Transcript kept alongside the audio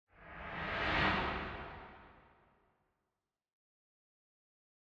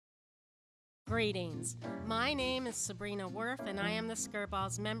Greetings. My name is Sabrina Worf, and I am the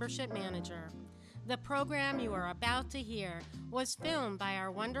Skirball's membership manager. The program you are about to hear was filmed by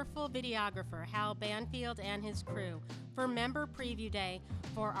our wonderful videographer, Hal Banfield, and his crew for Member Preview Day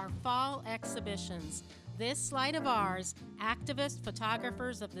for our fall exhibitions. This slide of ours, activist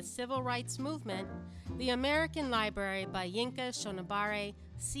photographers of the Civil Rights Movement, the American Library by Yinka Shonibare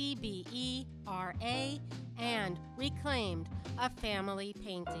CBE RA, and Reclaimed, a family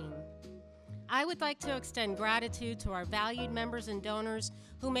painting. I would like to extend gratitude to our valued members and donors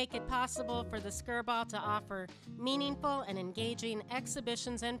who make it possible for the Skirball to offer meaningful and engaging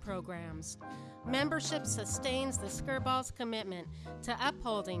exhibitions and programs. Membership sustains the Skirball's commitment to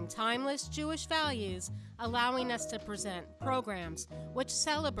upholding timeless Jewish values, allowing us to present programs which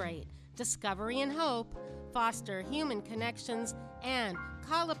celebrate discovery and hope, foster human connections, and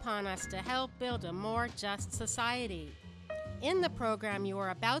call upon us to help build a more just society. In the program you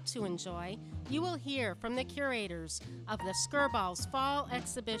are about to enjoy, you will hear from the curators of the Skirball's fall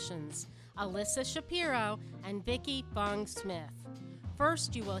exhibitions, Alissa Schapiro and Vicki Phung Smith.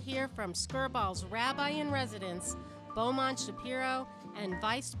 First, you will hear from Skirball's Rabbi-in-Residence, Beaumont Schapiro, and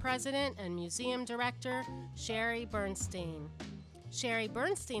Vice President and Museum Director, Sher Bernstein. Sher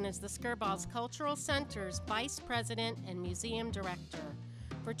Bernstein is the Skirball Cultural Center's Vice President and Museum Director.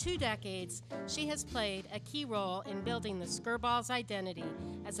 For 2 decades, she has played a key role in building the Skirball's identity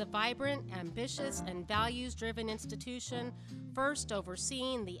as a vibrant, ambitious, and values-driven institution, first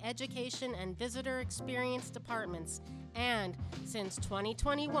overseeing the education and visitor experience departments, and, since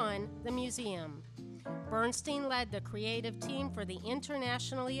 2021, the museum. Bernstein led the creative team for the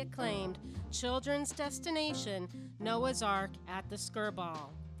internationally acclaimed children's destination, Noah's Ark, at the Skirball.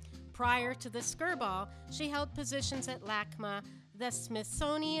 Prior to the Skirball, she held positions at LACMA, the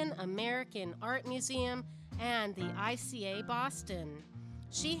Smithsonian American Art Museum, and the ICA Boston.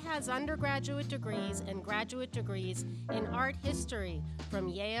 She has undergraduate degrees and graduate degrees in art history from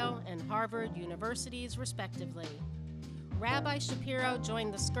Yale and Harvard Universities, respectively. Rabbi Schapiro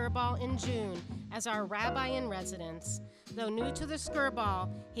joined the Skirball in June as our Rabbi-in-Residence. Though new to the Skirball,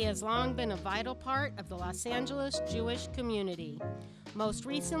 he has long been a vital part of the Los Angeles Jewish community. Most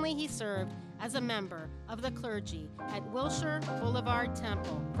recently, he served as a member of the clergy at Wilshire Boulevard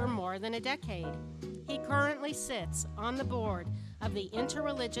Temple for more than a decade. He currently sits on the board of the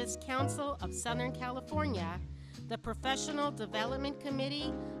Interreligious Council of Southern California, the Professional Development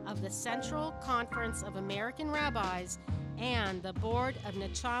Committee of the Central Conference of American Rabbis, and the board of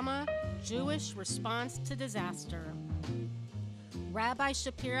Nechama Jewish Response to Disaster. Rabbi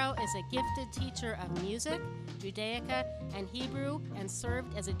Schapiro is a gifted teacher of music, Judaica, and Hebrew, and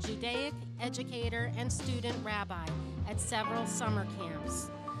served as a Judaic educator and student rabbi at several summer camps.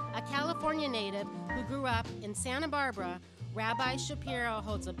 A California native who grew up in Santa Barbara, Rabbi Schapiro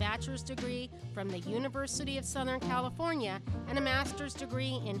holds a bachelor's degree from the University of Southern California and a master's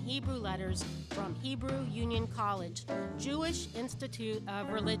degree in Hebrew letters from Hebrew Union College, Jewish Institute of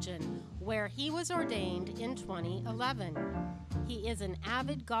Religion, where he was ordained in 2011. He is an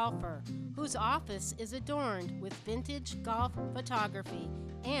avid golfer whose office is adorned with vintage golf photography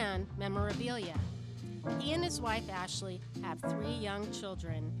and memorabilia. He and his wife, Ashley, have 3 young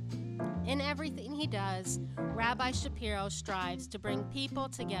children. In everything he does, Rabbi Schapiro strives to bring people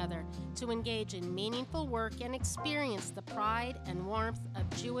together to engage in meaningful work and experience the pride and warmth of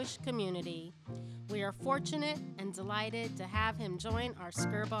Jewish community. We are fortunate and delighted to have him join our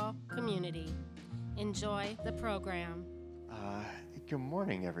Skirball community. Enjoy the program. Good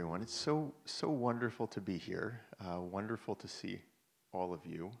morning, everyone. It's so wonderful to be here. Wonderful to see all of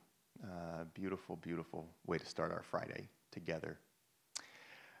you. Beautiful, beautiful way to start our Friday together.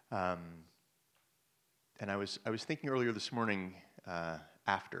 And I was thinking earlier this morning,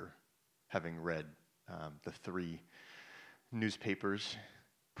 after having read the 3 newspapers,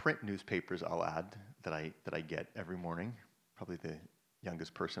 print newspapers, I'll add, that I get every morning. Probably the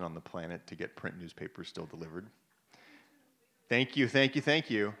youngest person on the planet to get print newspapers still delivered. Thank you, thank you, thank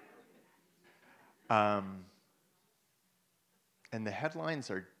you. And the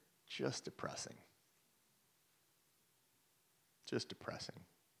headlines are just depressing. Just depressing.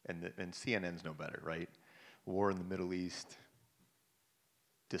 And CNN's no better, right? War in the Middle East,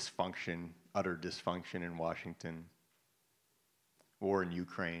 dysfunction, utter dysfunction in Washington, war in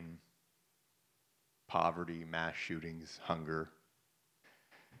Ukraine, poverty, mass shootings, hunger.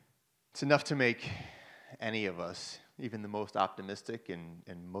 It's enough to make any of us, even the most optimistic and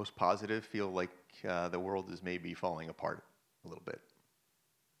most positive, feel like the world is maybe falling apart a little bit.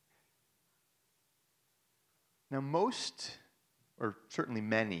 Now, most, or certainly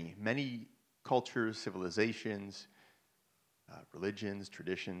many cultures, civilizations, religions,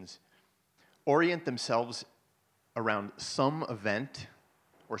 traditions, orient themselves around some event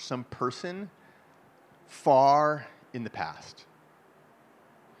or some person far in the past.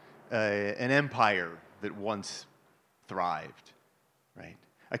 An empire that once thrived, right?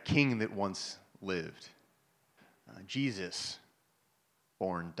 A king that once lived. Jesus,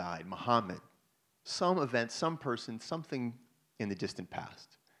 born, died. Muhammad. Some event, some person, something in the distant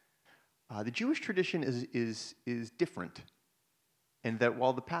past. The Jewish tradition is different in that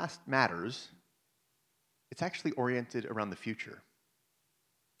while the past matters, it's actually oriented around the future,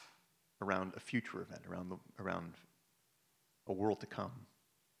 around a future event, around a world to come.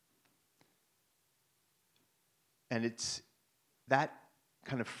 And it's that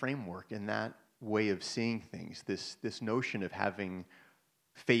kind of framework and that way of seeing things, this notion of having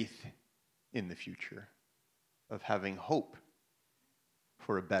faith in the future, of having hope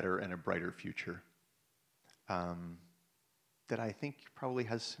for a better and a brighter future, that I think probably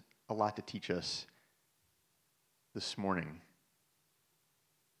has a lot to teach us this morning.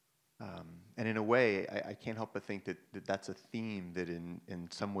 And in a way, I can't help but think that that's a theme that in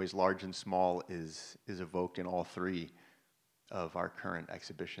some ways, large and small, is evoked in all three of our current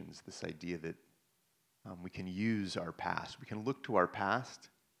exhibitions. This idea that we can use our past. We can look to our past,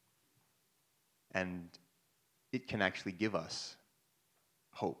 and it can actually give us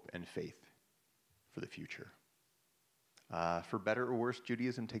hope and faith for the future. For better or worse,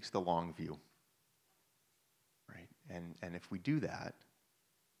 Judaism takes the long view, right? And if we do that,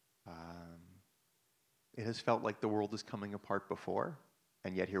 it has felt like the world is coming apart before,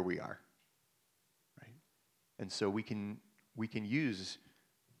 and yet here we are, right? And so we can use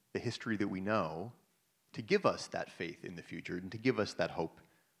the history that we know to give us that faith in the future and to give us that hope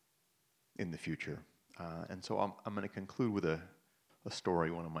in the future. And so I'm going to conclude with a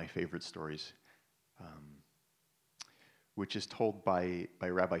story, one of my favorite stories, which is told by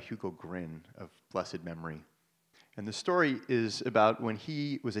Rabbi Hugo Grin of blessed memory. And the story is about when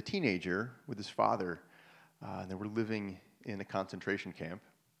he was a teenager with his father. They were living in a concentration camp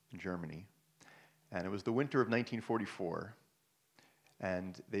in Germany. And it was the winter of 1944.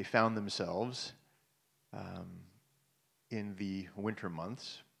 And they found themselves in the winter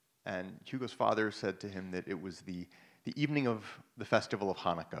months. And Hugo's father said to him that it was the evening of the festival of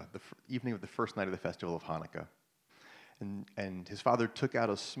Hanukkah, the evening of the first night of the festival of Hanukkah. And his father took out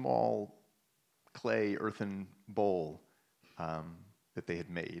a small clay earthen bowl that they had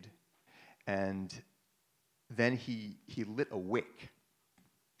made. And then he lit a wick,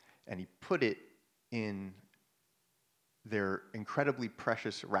 and he put it in their incredibly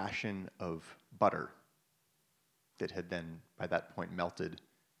precious ration of butter that had then, by that point, melted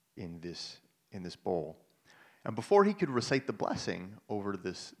in this bowl. And before he could recite the blessing over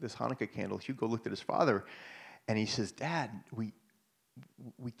this Hanukkah candle, Hugo looked at his father, and he says, "Dad, we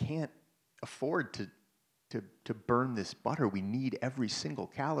can't afford to burn this butter. We need every single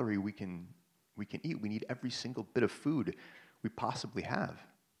calorie we can eat. We need every single bit of food we possibly have."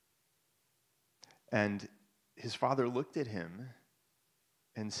 And his father looked at him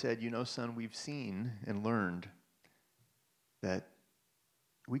and said, "You know, son, we've seen and learned that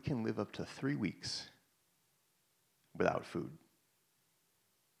we can live up to 3 weeks without food.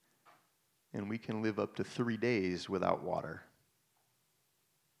 And we can live up to 3 days without water.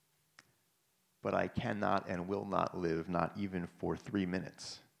 But I cannot and will not live, not even for 3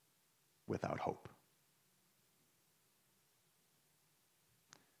 minutes, without hope."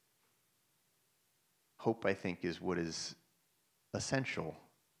 Hope, I think, is what is essential,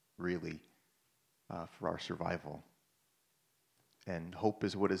 really, for our survival. And hope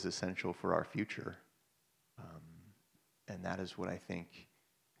is what is essential for our future. And that is what I think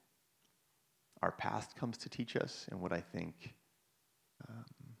our past comes to teach us, and what I think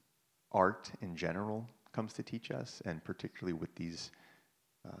art in general comes to teach us, and particularly with these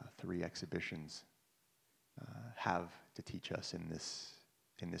 3 exhibitions have to teach us in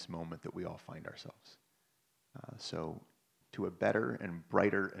this moment that we all find ourselves. So to a better and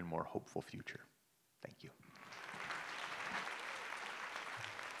brighter and more hopeful future. Thank you.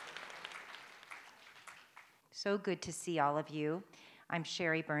 So good to see all of you. I'm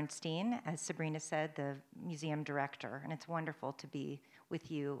Sherry Bernstein, as Sabrina said, the museum director, and it's wonderful to be with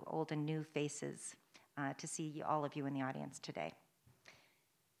you, old and new faces, to see all of you in the audience today.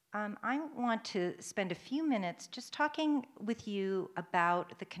 I want to spend a few minutes just talking with you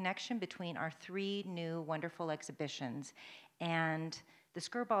about the connection between our 3 new wonderful exhibitions and the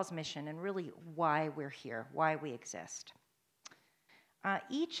Skirball's mission, and really why we're here, why we exist.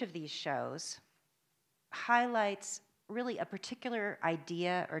 Each of these shows highlights really a particular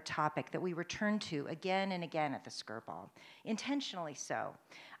idea or topic that we return to again and again at the Skirball, intentionally so.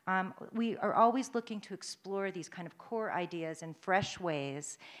 We are always looking to explore these kind of core ideas in fresh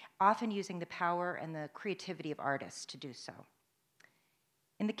ways, often using the power and the creativity of artists to do so.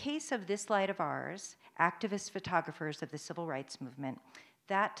 In the case of this light of ours, activist photographers of the civil rights movement,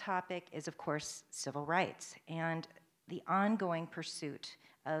 that topic is, of course, civil rights and the ongoing pursuit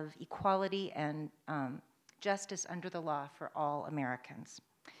of equality and justice under the law for all Americans.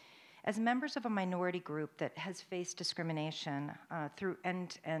 As members of a minority group that has faced discrimination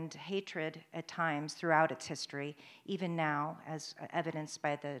and hatred at times throughout its history, even now, as evidenced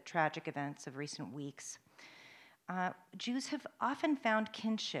by the tragic events of recent weeks, Jews have often found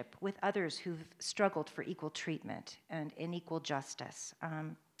kinship with others who've struggled for equal treatment and equal justice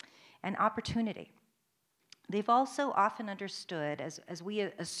and opportunity. They've also often understood, as we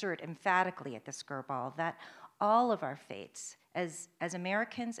assert emphatically at the Skirball, that all of our fates as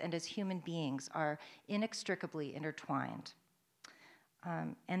Americans and as human beings are inextricably intertwined.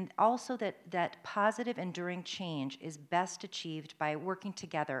 And also that positive, enduring change is best achieved by working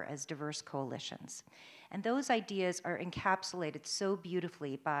together as diverse coalitions. And those ideas are encapsulated so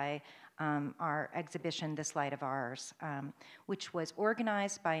beautifully by our exhibition, This Light of Ours, which was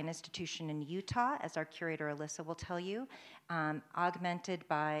organized by an institution in Utah, as our curator Alissa will tell you, augmented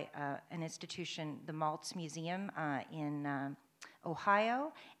by an institution, the Maltz Museum in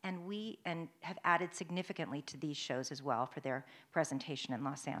Ohio, and have added significantly to these shows as well for their presentation in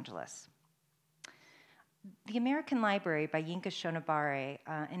Los Angeles. The American Library by Yinka Shonibare,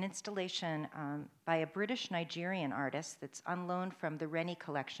 an installation by a British-Nigerian artist that's on loan from the Rennie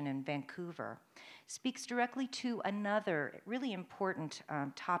Collection in Vancouver, speaks directly to another really important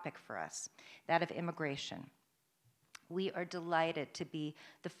topic for us, that of immigration. We are delighted to be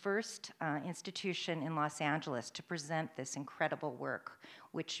the first institution in Los Angeles to present this incredible work,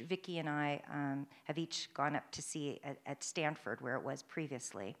 which Vicki and I have each gone up to see at Stanford, where it was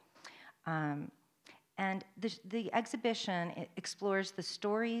previously. And the exhibition explores the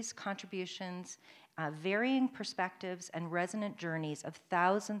stories, contributions, varying perspectives, and resonant journeys of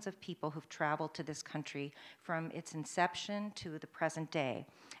thousands of people who've traveled to this country from its inception to the present day,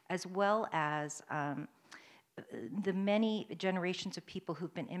 as well as the many generations of people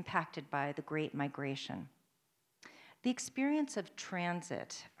who've been impacted by the Great Migration. The experience of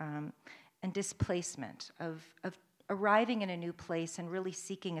transit and displacement, of arriving in a new place and really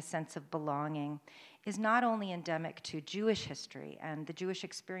seeking a sense of belonging, is not only endemic to Jewish history and the Jewish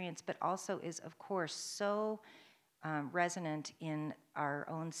experience, but also is, of course, so resonant in our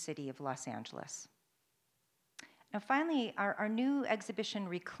own city of Los Angeles. Now, finally, our new exhibition,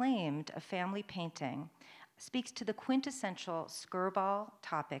 Reclaimed, a family painting, speaks to the quintessential Skirball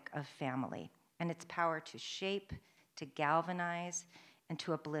topic of family and its power to shape, to galvanize, and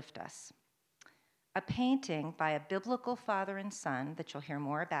to uplift us. A painting by a biblical father and son that you'll hear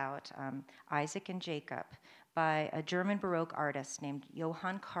more about, Isaac and Jacob, by a German Baroque artist named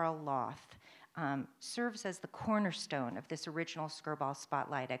Johann Karl Loth, serves as the cornerstone of this original Skirball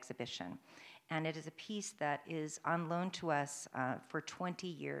Spotlight exhibition. And it is a piece that is on loan to us for 20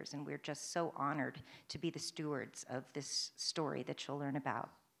 years, and we're just so honored to be the stewards of this story that you'll learn about.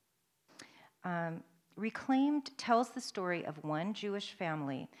 Reclaimed tells the story of one Jewish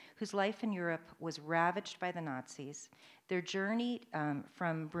family whose life in Europe was ravaged by the Nazis, their journey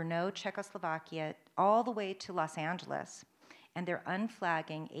from Brno, Czechoslovakia, all the way to Los Angeles, and their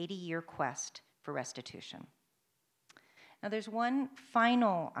unflagging 80-year quest for restitution. Now, there's one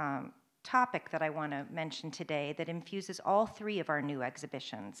final topic that I want to mention today that infuses all three of our new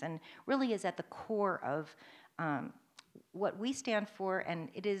exhibitions and really is at the core of what we stand for, and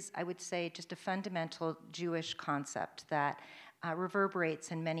it is, I would say, just a fundamental Jewish concept that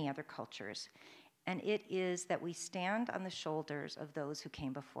reverberates in many other cultures. And it is that we stand on the shoulders of those who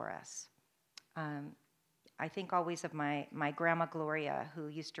came before us. I think always of my grandma Gloria, who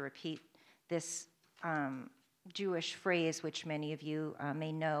used to repeat this Jewish phrase, which many of you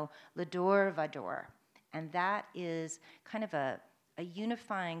may know, Lador Vador. And that is kind of a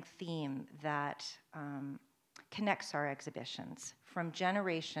unifying theme that connects our exhibitions from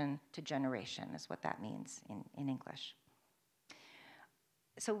generation to generation, is what that means in English.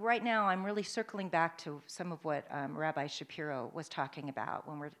 So right now, I'm really circling back to some of what Rabbi Schapiro was talking about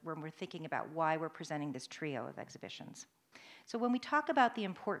when we're thinking about why we're presenting this trio of exhibitions. So when we talk about the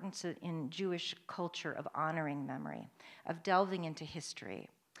importance in Jewish culture of honoring memory, of delving into history,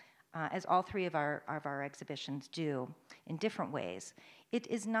 as all three of our exhibitions do in different ways, it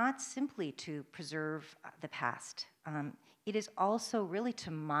is not simply to preserve the past. It is also really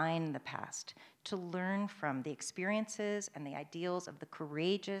to mine the past, to learn from the experiences and the ideals of the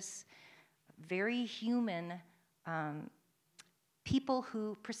courageous, very human people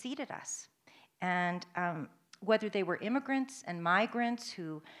who preceded us. And whether they were immigrants and migrants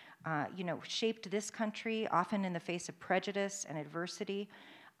who shaped this country, often in the face of prejudice and adversity,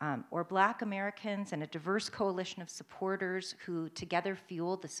 or Black Americans and a diverse coalition of supporters who together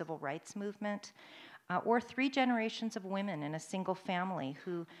fueled the civil rights movement, or 3 generations of women in a single family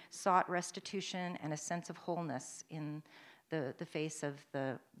who sought restitution and a sense of wholeness in the face of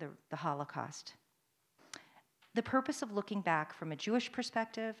the Holocaust. The purpose of looking back from a Jewish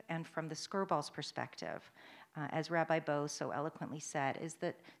perspective and from the Skirball's perspective, as Rabbi Bo so eloquently said, is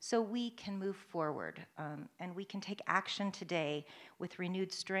that so we can move forward and we can take action today with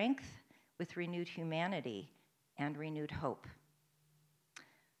renewed strength, with renewed humanity, and renewed hope.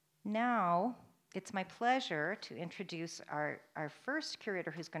 Now, it's my pleasure to introduce our first curator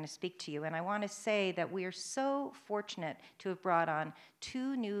who's going to speak to you, and I want to say that we are so fortunate to have brought on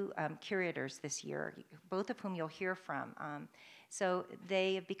 2 new curators this year, both of whom you'll hear from. So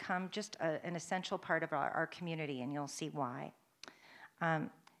they have become just an essential part of our community, and you'll see why.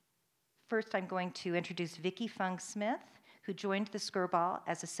 First, I'm going to introduce Vicki Phung Smith, who joined the Skirball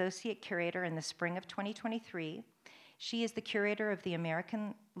as associate curator in the spring of 2023. She is the curator of the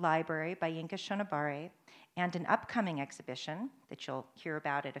American Library by Yinka Shonibare and an upcoming exhibition that you'll hear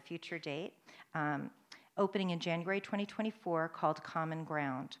about at a future date, opening in January 2024, called Common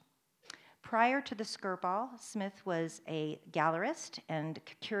Ground. Prior to the Skirball, Smith was a gallerist and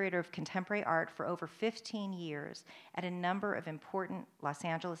curator of contemporary art for over 15 years at a number of important Los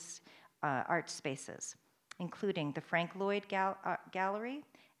Angeles art spaces, including the Frank Lloyd Gallery,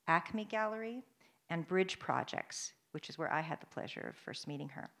 Acme Gallery, and Bridge Projects, which is where I had the pleasure of first meeting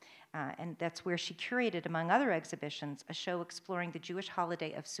her. And that's where she curated, among other exhibitions, a show exploring the Jewish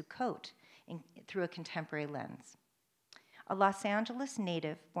holiday of Sukkot through a contemporary lens. A Los Angeles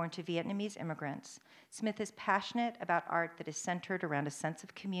native born to Vietnamese immigrants, Smith is passionate about art that is centered around a sense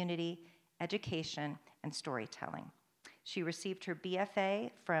of community, education, and storytelling. She received her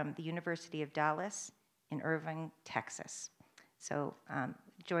BFA from the University of Dallas in Irving, Texas. So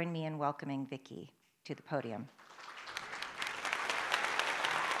join me in welcoming Vicki to the podium.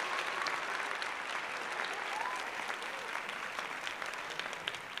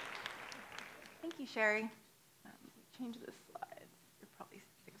 Thank you, Sherry. Change this slide. You're probably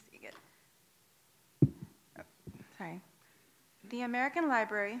sick of seeing it. Oh, sorry. The American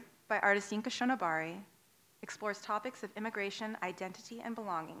Library by artist Yinka Shonibare explores topics of immigration, identity, and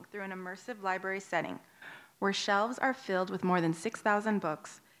belonging through an immersive library setting where shelves are filled with more than 6,000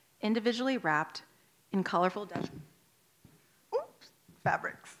 books, individually wrapped in colorful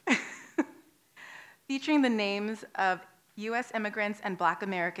fabrics, featuring the names of U.S. immigrants and Black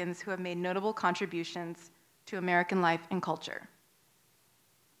Americans who have made notable contributions to American life and culture.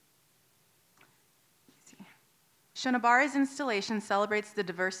 Shonibare's installation celebrates the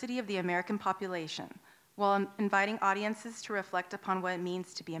diversity of the American population while inviting audiences to reflect upon what it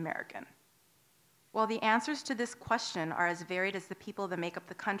means to be American. While the answers to this question are as varied as the people that make up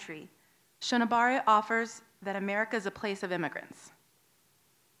the country, Shonibare offers that America is a place of immigrants,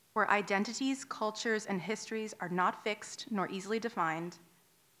 where identities, cultures, and histories are not fixed nor easily defined.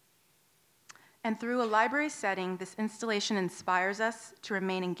 And through a library setting, this installation inspires us to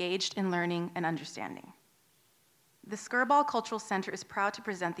remain engaged in learning and understanding. The Skirball Cultural Center is proud to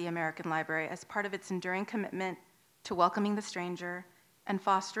present the American Library as part of its enduring commitment to welcoming the stranger and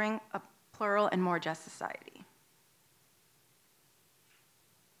fostering a plural and more just society.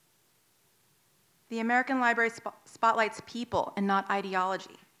 The American Library spotlights people and not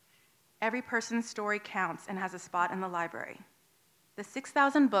ideology. Every person's story counts and has a spot in the library. The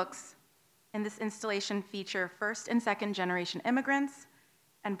 6,000 books in this installation feature first and second generation immigrants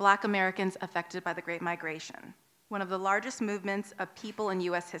and Black Americans affected by the Great Migration, one of the largest movements of people in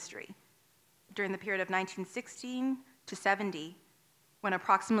US history, during the period of 1916 to 70, when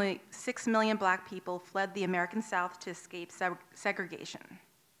approximately 6 million Black people fled the American South to escape segregation.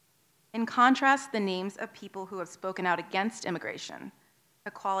 In contrast, the names of people who have spoken out against immigration,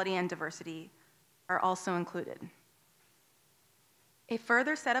 equality, and diversity are also included. A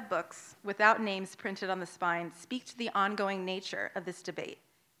further set of books, without names printed on the spine, speak to the ongoing nature of this debate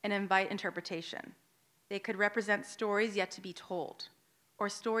and invite interpretation. They could represent stories yet to be told, or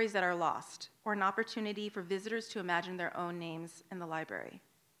stories that are lost, or an opportunity for visitors to imagine their own names in the library.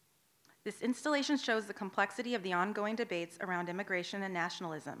 This installation shows the complexity of the ongoing debates around immigration and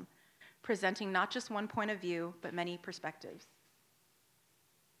nationalism, presenting not just one point of view, but many perspectives.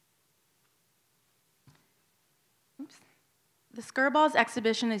 Oops. The Skirball's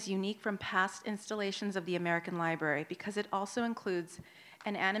exhibition is unique from past installations of the American Library because it also includes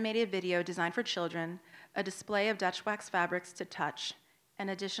an animated video designed for children, a display of Dutch wax fabrics to touch, and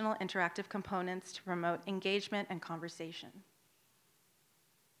additional interactive components to promote engagement and conversation.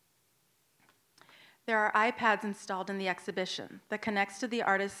 There are iPads installed in the exhibition that connects to the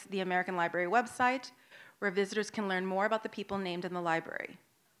American Library website, where visitors can learn more about the people named in the library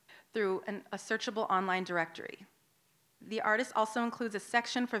through a searchable online directory. The artist also includes a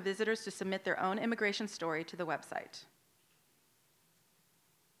section for visitors to submit their own immigration story to the website.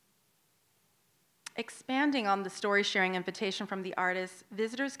 Expanding on the story-sharing invitation from the artist,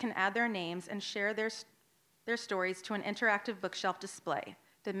 visitors can add their names and share their stories to an interactive bookshelf display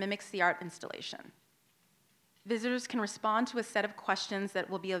that mimics the art installation. Visitors can respond to a set of questions that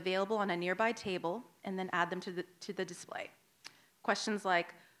will be available on a nearby table and then add them to the display. Questions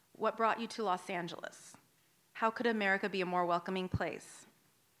like, what brought you to Los Angeles? How could America be a more welcoming place?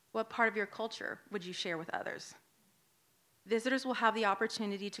 What part of your culture would you share with others? Visitors will have the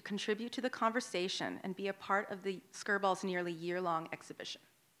opportunity to contribute to the conversation and be a part of the Skirball's nearly year-long exhibition.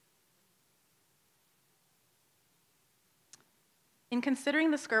 In considering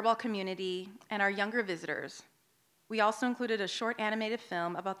the Skirball community and our younger visitors, we also included a short animated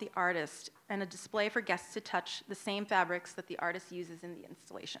film about the artist and a display for guests to touch the same fabrics that the artist uses in the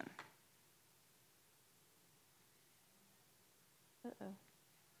installation. There we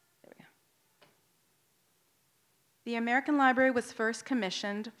go. The American Library was first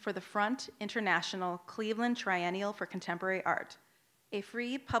commissioned for the Front International Cleveland Triennial for Contemporary Art, a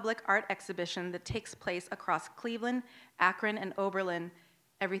free public art exhibition that takes place across Cleveland, Akron, and Oberlin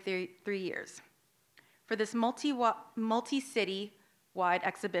every 3 years. For this multi-city-wide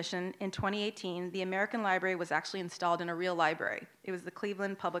exhibition in 2018, the American Library was actually installed in a real library. It was the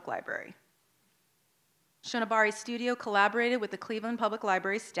Cleveland Public Library. Shonibare Studio collaborated with the Cleveland Public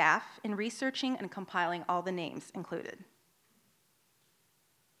Library staff in researching and compiling all the names included.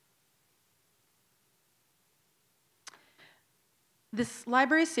 This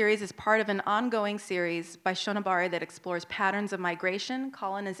library series is part of an ongoing series by Shonibare that explores patterns of migration,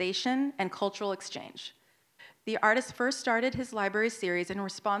 colonization, and cultural exchange. The artist first started his library series in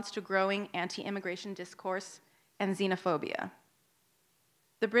response to growing anti-immigration discourse and xenophobia.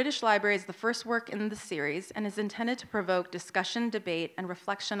 The British Library is the first work in the series and is intended to provoke discussion, debate, and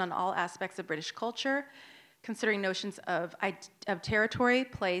reflection on all aspects of British culture, considering notions of territory,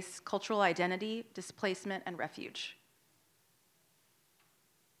 place, cultural identity, displacement, and refuge.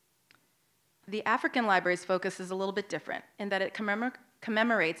 The African Library's focus is a little bit different in that it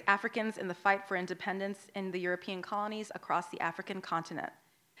commemorates Africans in the fight for independence in the European colonies across the African continent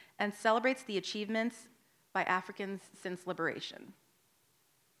and celebrates the achievements by Africans since liberation.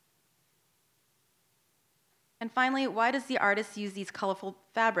 And finally, why does the artist use these colorful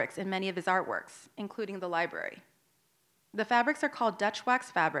fabrics in many of his artworks, including the library? The fabrics are called Dutch wax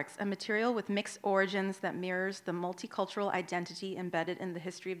fabrics, a material with mixed origins that mirrors the multicultural identity embedded in the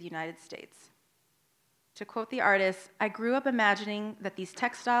history of the United States. To quote the artist, "I grew up imagining that these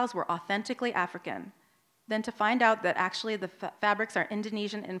textiles were authentically African, then to find out that actually the fabrics are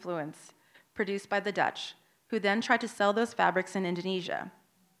Indonesian influence, produced by the Dutch, who then tried to sell those fabrics in Indonesia.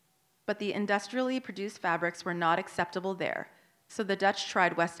 But the industrially produced fabrics were not acceptable there, so the Dutch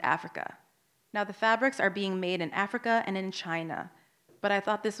tried West Africa. Now the fabrics are being made in Africa and in China, but I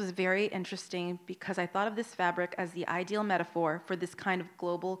thought this was very interesting because I thought of this fabric as the ideal metaphor for this kind of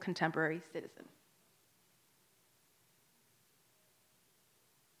global contemporary citizen."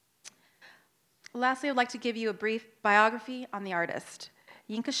 Lastly, I'd like to give you a brief biography on the artist.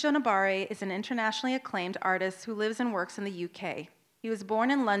 Yinka Shonibare is an internationally acclaimed artist who lives and works in the UK. He was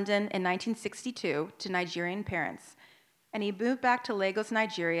born in London in 1962 to Nigerian parents, and he moved back to Lagos,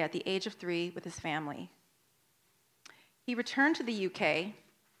 Nigeria at the age of 3 with his family. He returned to the UK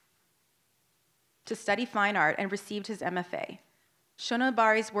to study fine art and received his MFA.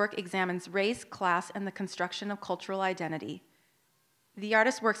 Shonibare's work examines race, class, and the construction of cultural identity. The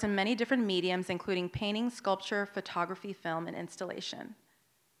artist works in many different mediums, including painting, sculpture, photography, film, and installation.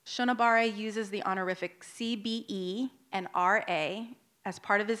 Shonibare uses the honorific CBE and RA as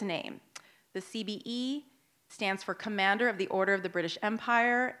part of his name. The CBE stands for Commander of the Order of the British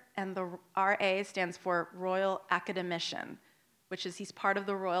Empire, and the RA stands for Royal Academician, which is he's part of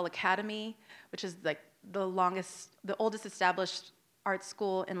the Royal Academy, which is like the oldest established art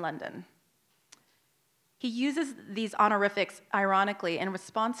school in London. He uses these honorifics, ironically, in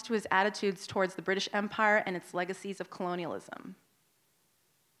response to his attitudes towards the British Empire and its legacies of colonialism.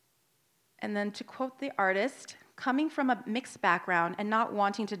 And then to quote the artist, "Coming from a mixed background and not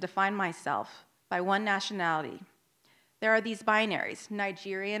wanting to define myself by one nationality, there are these binaries,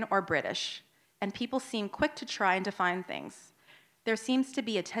 Nigerian or British, and people seem quick to try and define things. there seems to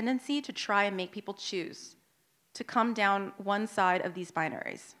be a tendency to try and make people choose, to come down one side of these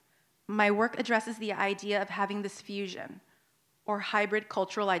binaries. My work addresses the idea of having this fusion, or hybrid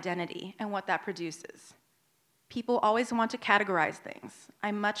cultural identity, and what that produces. People always want to categorize things.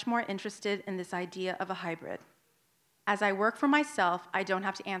 I'm much more interested in this idea of a hybrid. As I work for myself, I don't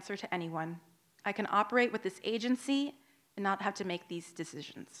have to answer to anyone. I can operate with this agency and not have to make these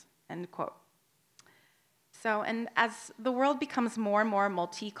decisions, end quote. So, and as the world becomes more and more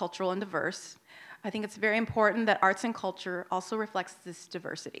multicultural and diverse, I think it's very important that arts and culture also reflects this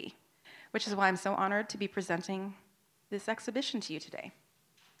diversity, which is why I'm so honored to be presenting this exhibition to you today.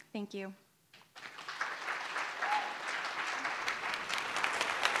 Thank you.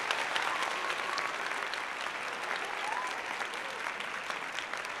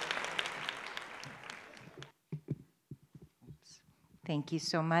 Thank you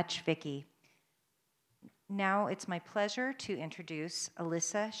so much, Vicki. Now it's my pleasure to introduce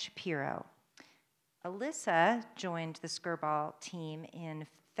Alissa Schapiro. Alissa joined the Skirball team in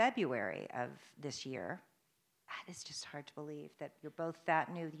February of this year. That is just hard to believe that you're both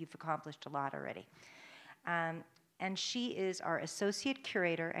that new, you've accomplished a lot already. And she is our Associate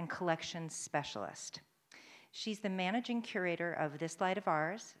Curator and Collections Specialist. She's the Managing Curator of This Light of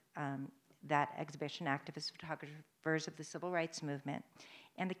Ours, that exhibition, Activist Photographers of the Civil Rights Movement,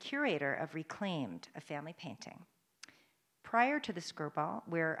 and the curator of Reclaimed, a family painting. Prior to the Skirball,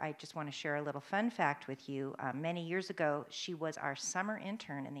 where I just want to share a little fun fact with you, many years ago, she was our summer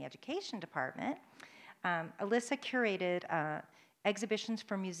intern in the education department. Alissa curated exhibitions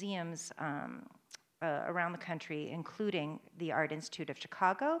for museums around the country, including the Art Institute of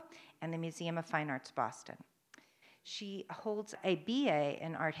Chicago and the Museum of Fine Arts Boston. She holds a BA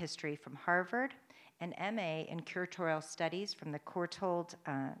in art history from Harvard, an MA in curatorial studies from the Courtauld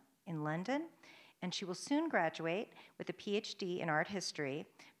in London, and she will soon graduate with a PhD in art history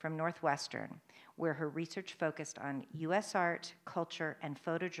from Northwestern, where her research focused on US art, culture, and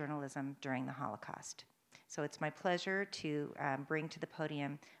photojournalism during the Holocaust. So it's my pleasure to bring to the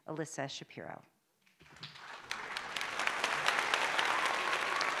podium Alissa Schapiro.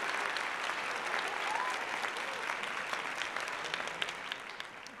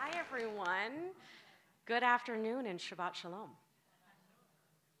 Everyone. Good afternoon and Shabbat Shalom.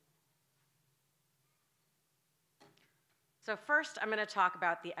 So first, I'm going to talk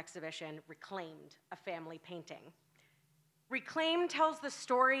about the exhibition Reclaimed, a family painting. Reclaimed tells the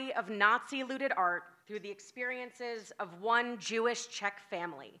story of Nazi-looted art through the experiences of one Jewish Czech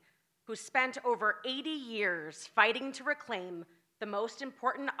family who spent over 80 years fighting to reclaim the most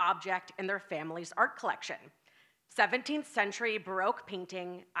important object in their family's art collection, 17th century Baroque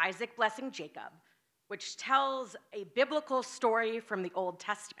painting, Isaac Blessing Jacob, which tells a biblical story from the Old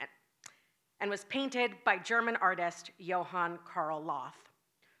Testament and was painted by German artist Johann Karl Loth.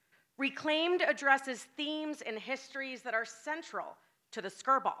 Reclaimed addresses themes and histories that are central to the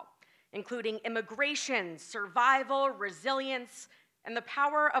Skirball, including immigration, survival, resilience, and the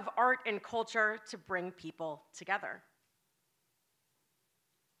power of art and culture to bring people together.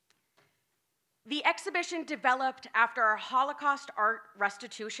 The exhibition developed after our Holocaust art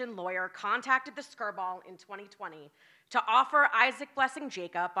restitution lawyer contacted the Skirball in 2020 to offer Isaac Blessing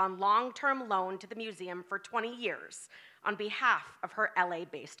Jacob on long-term loan to the museum for 20 years on behalf of her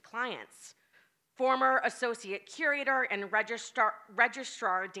LA-based clients. Former associate curator and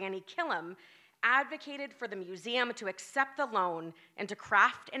registrar Danny Killam advocated for the museum to accept the loan and to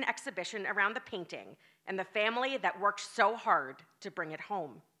craft an exhibition around the painting and the family that worked so hard to bring it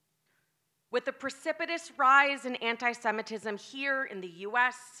home. With the precipitous rise in anti-Semitism here in the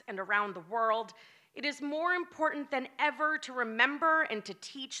US and around the world, it is more important than ever to remember and to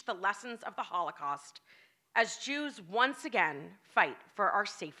teach the lessons of the Holocaust as Jews once again fight for our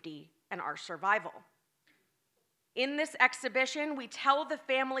safety and our survival. In this exhibition, we tell the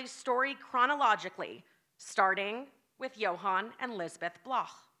family's story chronologically, starting with Johann and Lisbeth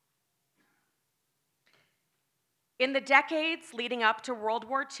Bloch. In the decades leading up to World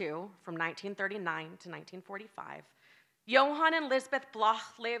War II, from 1939 to 1945, Johann and Lisbeth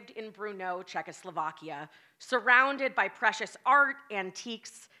Bloch lived in Brno, Czechoslovakia, surrounded by precious art,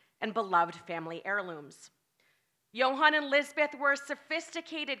 antiques, and beloved family heirlooms. Johann and Lisbeth were a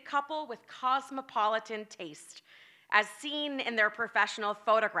sophisticated couple with cosmopolitan taste, as seen in their professional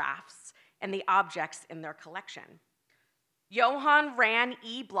photographs and the objects in their collection. Johann ran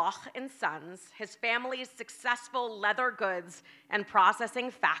E. Bloch and Sons, his family's successful leather goods and processing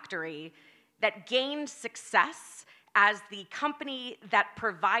factory that gained success as the company that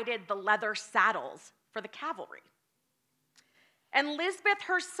provided the leather saddles for the cavalry. And Lisbeth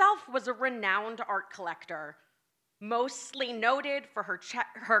herself was a renowned art collector, mostly noted for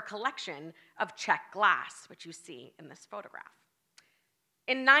her collection of Czech glass, which you see in this photograph.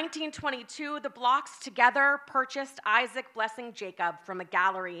 In 1922, the Blochs together purchased Isaac Blessing Jacob from a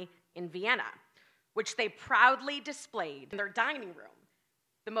gallery in Vienna, which they proudly displayed in their dining room,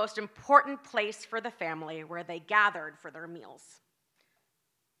 the most important place for the family where they gathered for their meals.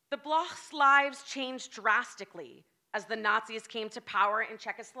 The Blochs' lives changed drastically as the Nazis came to power in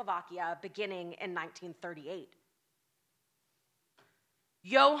Czechoslovakia beginning in 1938.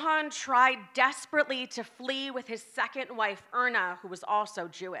 Johann tried desperately to flee with his second wife, Erna, who was also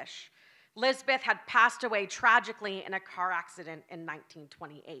Jewish. Lisbeth had passed away tragically in a car accident in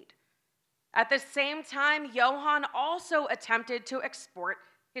 1928. At the same time, Johann also attempted to export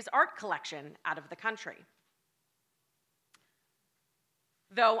his art collection out of the country.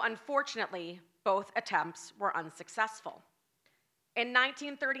 Though, unfortunately, both attempts were unsuccessful. In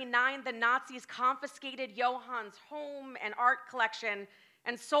 1939, the Nazis confiscated Johann's home and art collection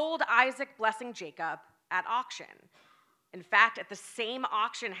and sold Isaac Blessing Jacob at auction. In fact, at the same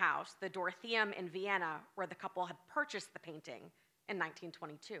auction house, the Dorotheum in Vienna, where the couple had purchased the painting in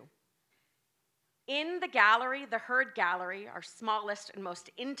 1922. In the gallery, the Herd Gallery, our smallest and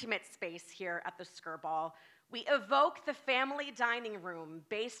most intimate space here at the Skirball, we evoke the family dining room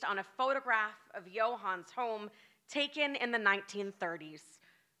based on a photograph of Johann's home taken in the 1930s,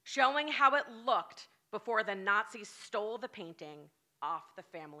 showing how it looked before the Nazis stole the painting off the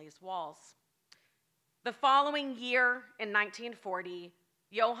family's walls. The following year, in 1940,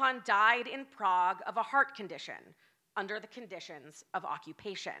 Johann died in Prague of a heart condition under the conditions of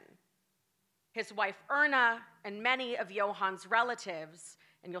occupation. His wife Erna and many of Johann's relatives,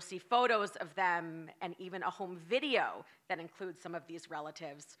 and you'll see photos of them and even a home video that includes some of these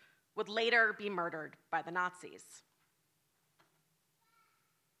relatives, would later be murdered by the Nazis.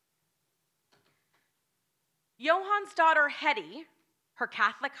 Johann's daughter Hetty, her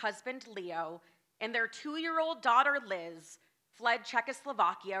Catholic husband Leo, and their 2-year-old daughter Liz fled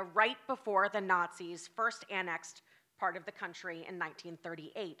Czechoslovakia right before the Nazis first annexed part of the country in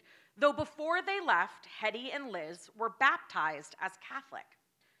 1938. Though before they left, Hetty and Liz were baptized as Catholic.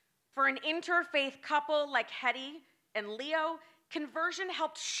 For an interfaith couple like Hetty and Leo, conversion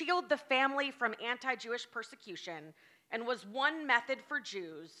helped shield the family from anti-Jewish persecution and was one method for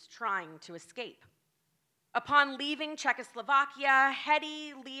Jews trying to escape. Upon leaving Czechoslovakia,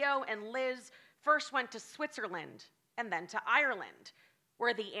 Hetty, Leo, and Liz first went to Switzerland and then to Ireland,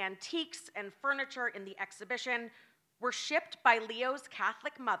 where the antiques and furniture in the exhibition were shipped by Leo's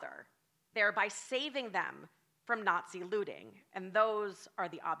Catholic mother, thereby saving them from Nazi looting, and those are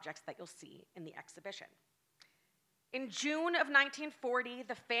the objects that you'll see in the exhibition. In June of 1940,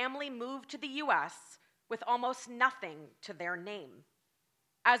 the family moved to the US with almost nothing to their name.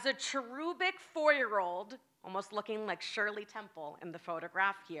 As a cherubic 4-year-old, almost looking like Shirley Temple in the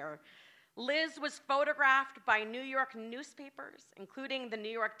photograph here, Liz was photographed by New York newspapers, including the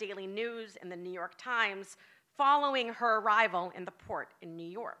New York Daily News and the New York Times, following her arrival in the port in New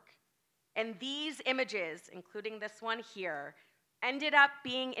York. And these images, including this one here, ended up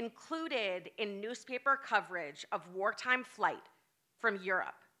being included in newspaper coverage of wartime flight from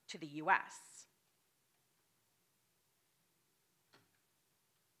Europe to the US.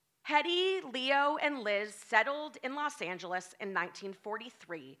 Hetty, Leo, and Liz settled in Los Angeles in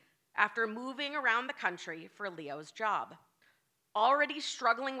 1943 after moving around the country for Leo's job. Already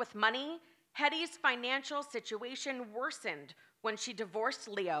struggling with money, Hetty's financial situation worsened when she divorced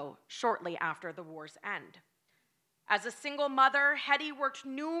Leo shortly after the war's end. As a single mother, Hetty worked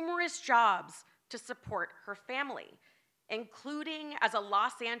numerous jobs to support her family, including as a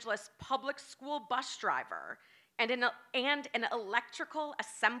Los Angeles public school bus driver and an electrical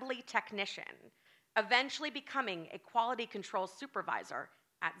assembly technician, eventually becoming a quality control supervisor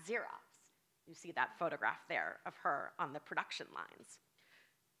at Xerox. You see that photograph there of her on the production lines.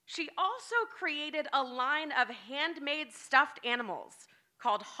 She also created a line of handmade stuffed animals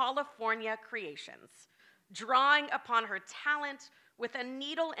called Holofornia Creations, drawing upon her talent with a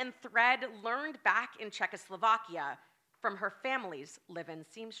needle and thread learned back in Czechoslovakia from her family's live-in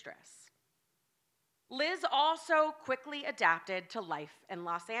seamstress. Liz also quickly adapted to life in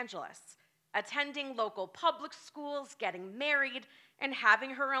Los Angeles, attending local public schools, getting married, and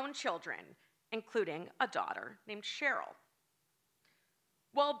having her own children, including a daughter named Cheryl.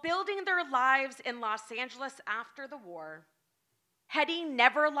 While building their lives in Los Angeles after the war, Hetty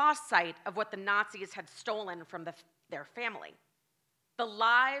never lost sight of what the Nazis had stolen from their family: the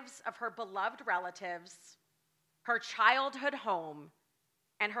lives of her beloved relatives, her childhood home,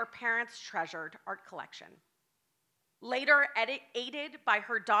 and her parents' treasured art collection. Later, aided by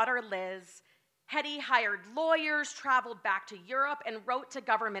her daughter Liz, Hetty hired lawyers, traveled back to Europe, and wrote to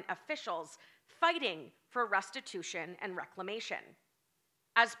government officials fighting for restitution and reclamation.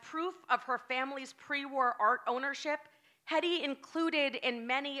 As proof of her family's pre-war art ownership, Hetty included in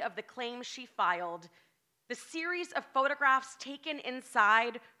many of the claims she filed the series of photographs taken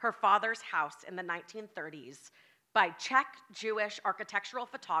inside her father's house in the 1930s by Czech Jewish architectural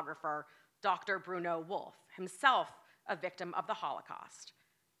photographer Dr. Bruno Wolf, himself a victim of the Holocaust.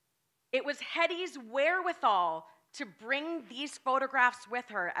 It was Hetty's wherewithal to bring these photographs with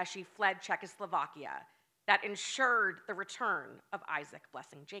her as she fled Czechoslovakia that ensured the return of Isaac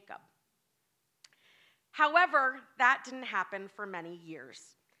Blessing Jacob. However, that didn't happen for many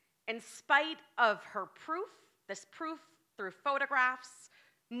years. In spite of her proof, this proof through photographs,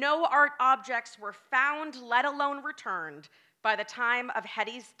 no art objects were found, let alone returned, by the time of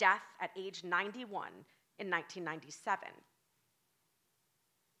Hetty's death at age 91 in 1997.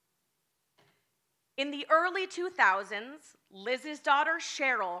 In the early 2000s, Liz's daughter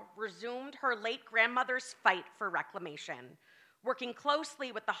Cheryl resumed her late grandmother's fight for reclamation, working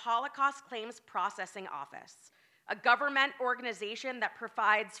closely with the Holocaust Claims Processing Office, a government organization that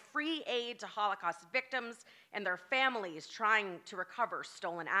provides free aid to Holocaust victims and their families trying to recover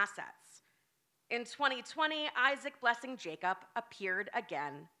stolen assets. In 2020, Isaac Blessing Jacob appeared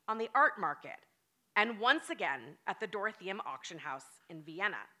again on the art market, and once again at the Dorotheum Auction House in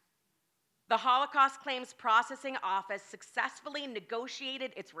Vienna. The Holocaust Claims Processing Office successfully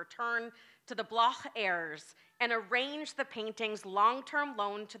negotiated its return to the Bloch heirs and arranged the painting's long-term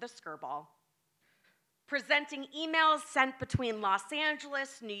loan to the Skirball. Presenting emails sent between Los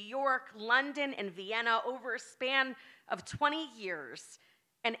Angeles, New York, London, and Vienna over a span of 20 years,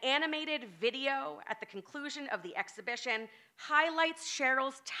 an animated video at the conclusion of the exhibition highlights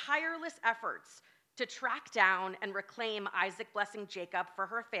Cheryl's tireless efforts to track down and reclaim Isaac Blessing Jacob for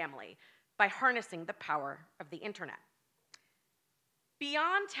her family by harnessing the power of the internet.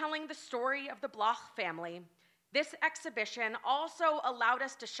 Beyond telling the story of the Bloch family, this exhibition also allowed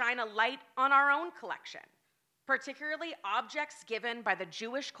us to shine a light on our own collection, particularly objects given by the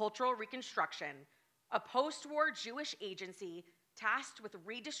Jewish Cultural Reconstruction, a post-war Jewish agency tasked with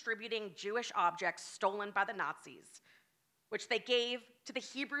redistributing Jewish objects stolen by the Nazis, which they gave to the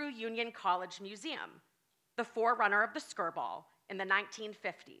Hebrew Union College Museum, the forerunner of the Skirball in the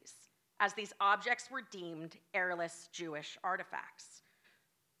 1950s, as these objects were deemed heirless Jewish artifacts.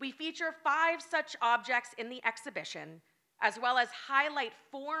 We feature 5 such objects in the exhibition, as well as highlight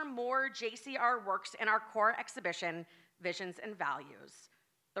 4 more JCR works in our core exhibition, Visions and Values: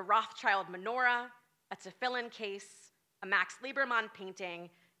 the Rothschild menorah, a tefillin case, a Max Liebermann painting,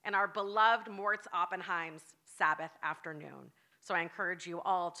 and our beloved Moritz Oppenheim's Sabbath Afternoon. So I encourage you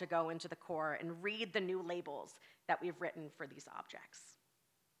all to go into the core and read the new labels that we've written for these objects.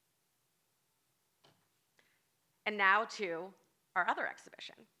 And now to our other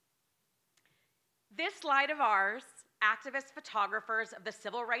exhibition. This slide of ours, activist photographers of the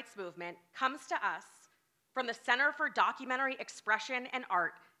civil rights movement, comes to us from the Center for Documentary Expression and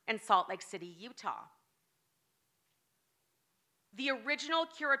Art in Salt Lake City, Utah. The original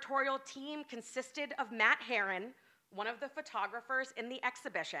curatorial team consisted of Matt Herron, one of the photographers in the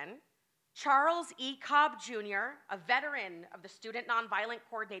exhibition, Charles E. Cobb Jr., a veteran of the Student Nonviolent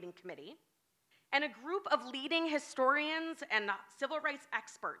Coordinating Committee, and a group of leading historians and civil rights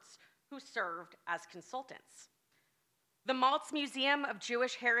experts who served as consultants. The Maltz Museum of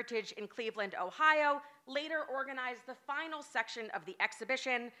Jewish Heritage in Cleveland, Ohio, later organized the final section of the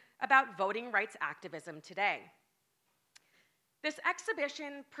exhibition about voting rights activism today. This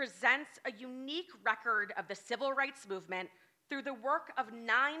exhibition presents a unique record of the civil rights movement through the work of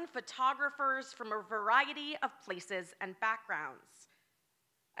 9 photographers from a variety of places and backgrounds,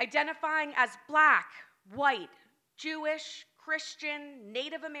 identifying as Black, white, Jewish, Christian,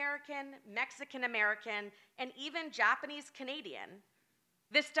 Native American, Mexican American, and even Japanese Canadian.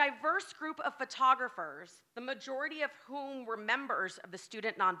 This diverse group of photographers, the majority of whom were members of the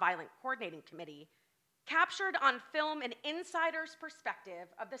Student Nonviolent Coordinating Committee, captured on film an insider's perspective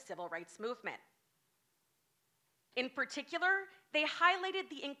of the civil rights movement. In particular, they highlighted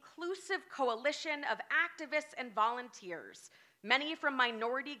the inclusive coalition of activists and volunteers, many from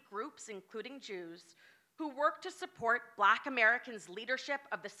minority groups, including Jews, who worked to support Black Americans' leadership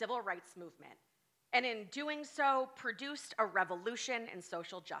of the civil rights movement, and in doing so, produced a revolution in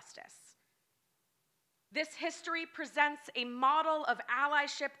social justice. This history presents a model of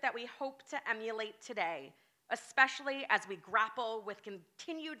allyship that we hope to emulate today, especially as we grapple with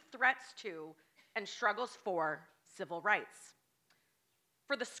continued threats to and struggles for civil rights.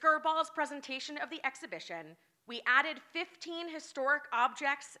 For the Skirball's presentation of the exhibition, we added 15 historic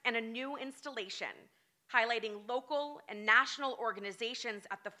objects and a new installation, highlighting local and national organizations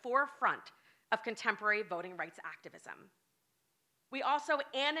at the forefront of contemporary voting rights activism. We also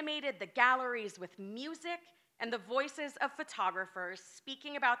animated the galleries with music and the voices of photographers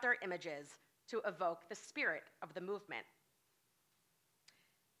speaking about their images to evoke the spirit of the movement.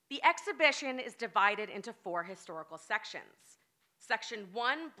 The exhibition is divided into 4 historical sections. Section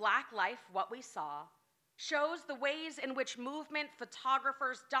 1, Black Life, What We Saw, shows the ways in which movement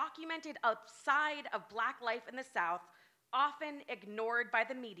photographers documented a side of Black life in the South, often ignored by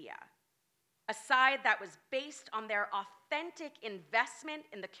the media. A side that was based on their authentic investment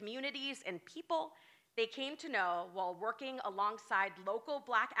in the communities and people they came to know while working alongside local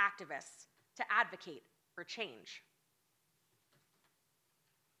Black activists to advocate for change.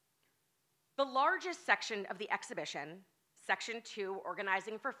 The largest section of the exhibition, Section 2,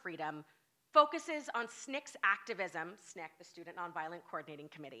 Organizing for Freedom, focuses on SNCC's activism, SNCC, the Student Nonviolent Coordinating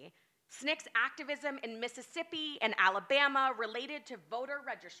Committee, SNCC's activism in Mississippi and Alabama related to voter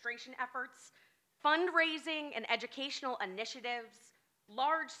registration efforts, fundraising and educational initiatives,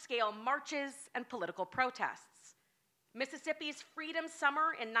 large-scale marches, and political protests. Mississippi's Freedom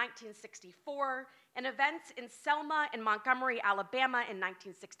Summer in 1964 and events in Selma and Montgomery, Alabama in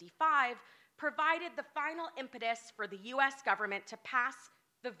 1965 provided the final impetus for the US government to pass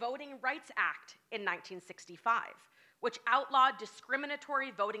the Voting Rights Act in 1965, which outlawed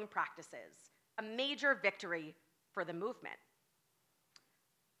discriminatory voting practices, a major victory for the movement.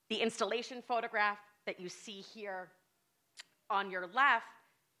 The installation photograph that you see here on your left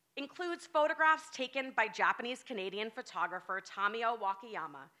includes photographs taken by Japanese-Canadian photographer Tamio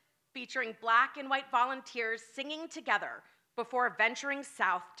Wakayama, featuring Black and white volunteers singing together before venturing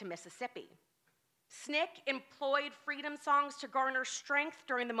south to Mississippi. SNCC employed freedom songs to garner strength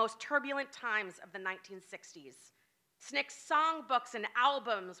during the most turbulent times of the 1960s. SNCC's songbooks and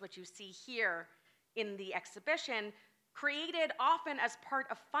albums, which you see here in the exhibition, created often as part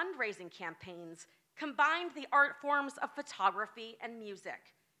of fundraising campaigns, combined the art forms of photography and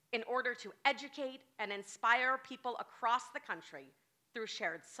music in order to educate and inspire people across the country through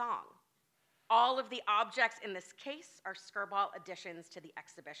shared song. All of the objects in this case are Skirball additions to the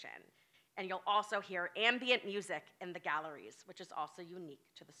exhibition. And you'll also hear ambient music in the galleries, which is also unique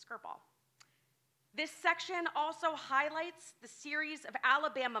to the Skirball. This section also highlights the series of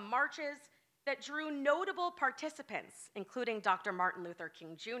Alabama marches that drew notable participants, including Dr. Martin Luther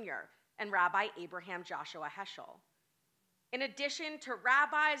King Jr. and Rabbi Abraham Joshua Heschel. In addition to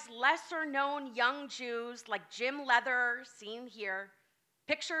rabbis, lesser-known young Jews like Jim Leather, seen here,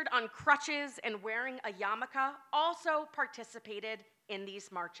 pictured on crutches and wearing a yarmulke, also participated in these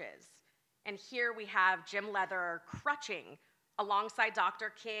marches. And here we have Jim Leather crutching alongside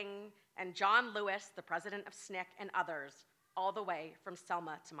Dr. King and John Lewis, the president of SNCC, and others, all the way from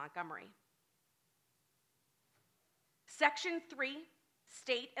Selma to Montgomery. Section 3,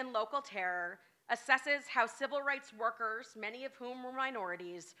 State and Local Terror, assesses how civil rights workers, many of whom were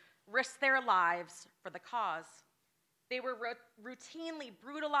minorities, risked their lives for the cause. They were routinely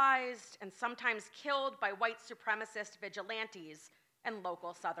brutalized and sometimes killed by white supremacist vigilantes and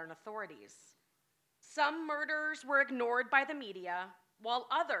local Southern authorities. Some murders were ignored by the media, while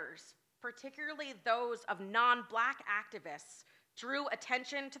others, particularly those of non-Black activists, drew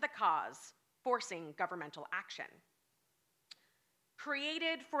attention to the cause, forcing governmental action.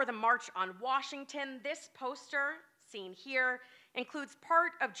 Created for the March on Washington, this poster, seen here, includes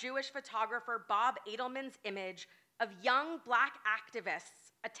part of Jewish photographer Bob Edelman's image of young Black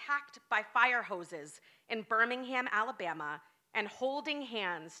activists attacked by fire hoses in Birmingham, Alabama, and holding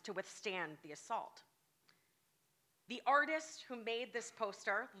hands to withstand the assault. The artist who made this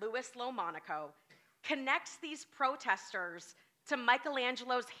poster, Louis Lomonaco, connects these protesters to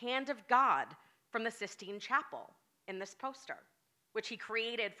Michelangelo's Hand of God from the Sistine Chapel in this poster, which he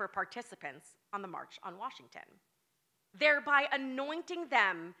created for participants on the March on Washington, thereby anointing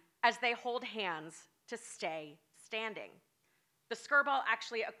them as they hold hands to stay standing. The Skirball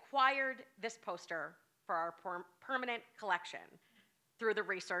actually acquired this poster for our permanent collection through the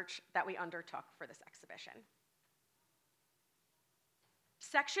research that we undertook for this exhibition.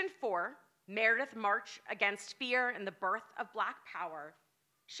 Section 4, Meredith March Against Fear and the Birth of Black Power,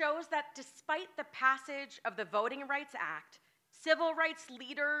 shows that despite the passage of the Voting Rights Act, civil rights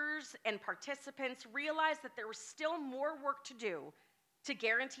leaders and participants realized that there was still more work to do to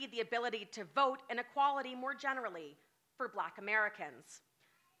guarantee the ability to vote and equality more generally for Black Americans.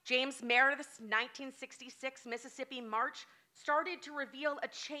 James Meredith's 1966 Mississippi March started to reveal a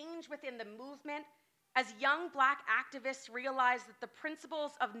change within the movement as young Black activists realized that the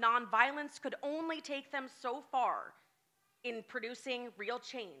principles of nonviolence could only take them so far in producing real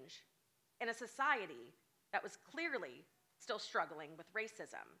change in a society that was clearly still struggling with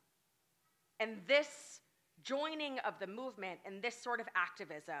racism. And this joining of the movement and this sort of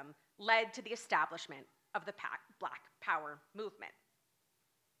activism led to the establishment of the Black Power movement.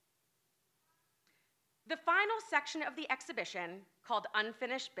 The final section of the exhibition, called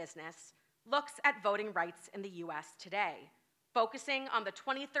Unfinished Business, looks at voting rights in the US today, focusing on the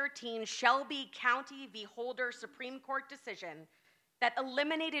 2013 Shelby County v. Holder Supreme Court decision that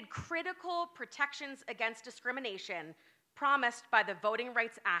eliminated critical protections against discrimination promised by the Voting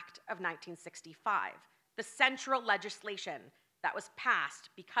Rights Act of 1965, the central legislation that was passed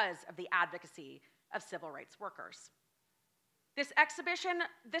because of the advocacy of civil rights workers. This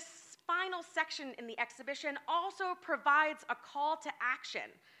final section in the exhibition also provides a call to action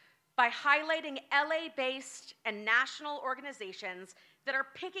by highlighting LA-based and national organizations that are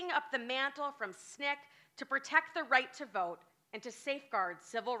picking up the mantle from SNCC to protect the right to vote and to safeguard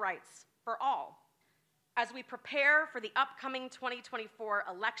civil rights for all. As we prepare for the upcoming 2024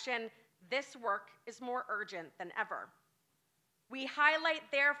 election, this work is more urgent than ever. We highlight,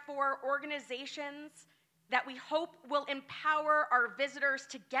 therefore, organizations that we hope will empower our visitors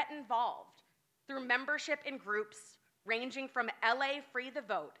to get involved through membership in groups ranging from LA Free the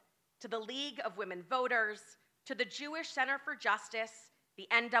Vote to the League of Women Voters to the Jewish Center for Justice, the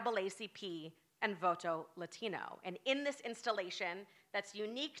NAACP, and Voto Latino. And in this installation that's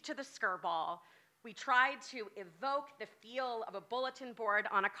unique to the Skirball, we tried to evoke the feel of a bulletin board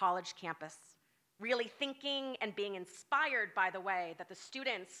on a college campus, really thinking and being inspired by the way that the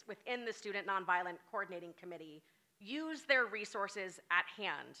students within the Student Nonviolent Coordinating Committee use their resources at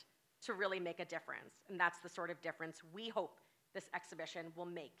hand to really make a difference. And that's the sort of difference we hope this exhibition will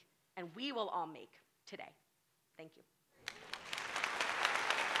make, and we will all make today. Thank you.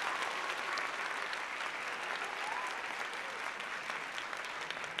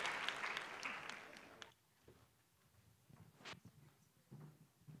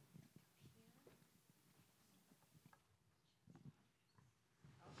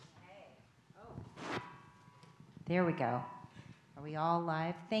 There we go. Are we all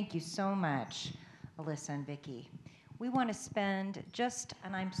live? Thank you so much, Alissa and Vicki. We want to spend just,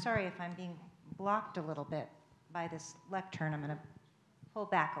 and I'm sorry if I'm being blocked a little bit by this lectern. I'm going to pull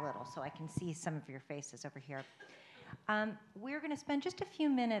back a little so I can see some of your faces over here. We're going to spend just a few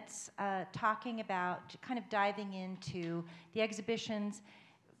minutes talking about, kind of diving into the exhibitions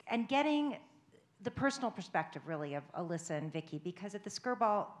and getting the personal perspective, really, of Alissa and Vicki, because at the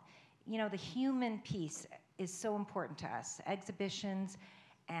Skirball, you know, the human piece is so important to us. Exhibitions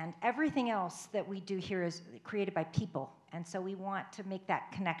and everything else that we do here is created by people, and so we want to make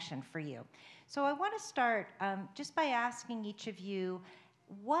that connection for you. So I want to start just by asking each of you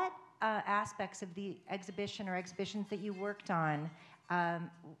what aspects of the exhibition or exhibitions that you worked on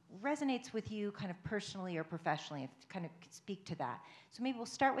resonates with you kind of personally or professionally, if you kind of speak to that. So maybe we'll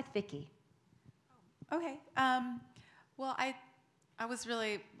start with Vicki. Okay. Well, I was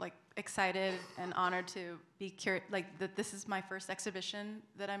really excited and honored to be that this is my first exhibition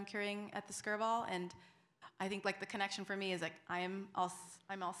that I'm curating at the Skirball, and I think the connection for me is I'm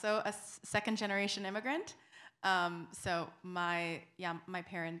also a second generation immigrant. So my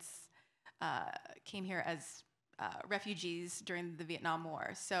parents came here as refugees during the Vietnam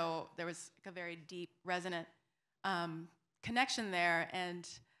War, so there was a very deep, resonant connection there. And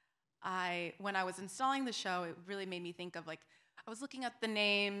when I was installing the show, it really made me think of I was looking at the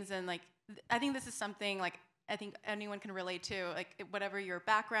names, and I think this is something I think anyone can relate to. Whatever your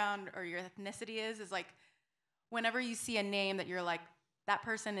background or your ethnicity is whenever you see a name that you're that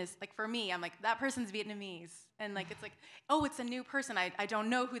person is for me, I'm that person's Vietnamese, and it's oh, it's a new person. I don't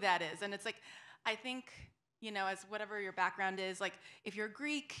know who that is, and it's I think as whatever your background is, if you're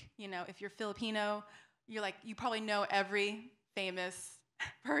Greek, if you're Filipino, you're you probably know every famous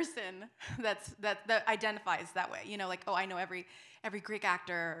person that identifies that way, oh, I know every Greek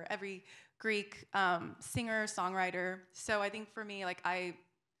actor, every Greek singer, songwriter. So I think for me, when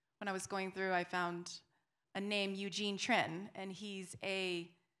I was going through, I found a name, Eugene Trinh, and he's the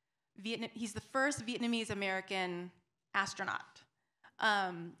first Vietnamese American astronaut,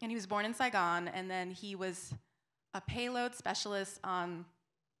 and he was born in Saigon, and then he was a payload specialist on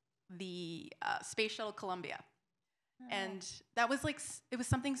the Space Shuttle Columbia. And that was it was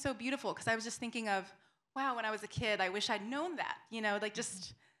something so beautiful, because I was just thinking of, wow, when I was a kid, I wish I'd known that,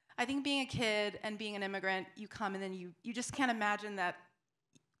 just, I think being a kid and being an immigrant, you come and then you just can't imagine that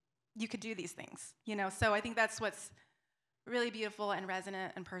you could do these things, So I think that's what's really beautiful and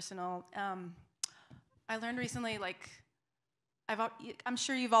resonant and personal. I learned recently, like, I'm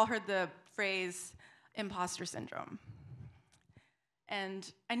sure you've all heard the phrase imposter syndrome. And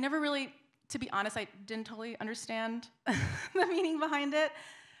I never really, to be honest, I didn't totally understand the meaning behind it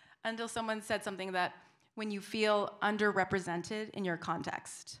until someone said something that when you feel underrepresented in your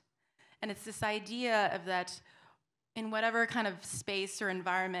context. And it's this idea of that in whatever kind of space or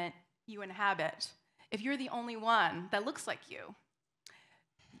environment you inhabit, if you're the only one that looks like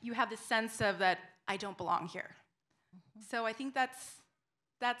you have this sense of that I don't belong here. Mm-hmm. So I think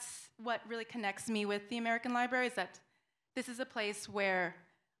that's what really connects me with the American Library, is that this is a place where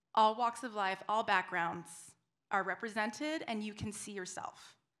all walks of life, all backgrounds are represented, and you can see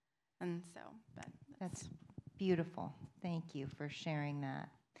yourself. And so that's beautiful. Thank you for sharing that.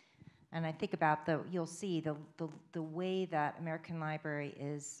 And I think about you'll see the way that American Library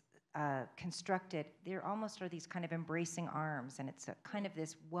is constructed. There almost are these kind of embracing arms, and it's a kind of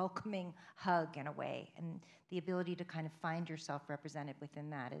this welcoming hug in a way. And the ability to kind of find yourself represented within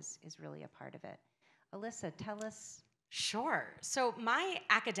that is really a part of it. Alissa, tell us. Sure. So my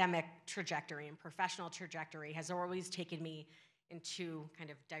academic trajectory and professional trajectory has always taken me in two kind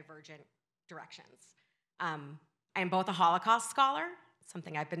of divergent directions. I am both a Holocaust scholar,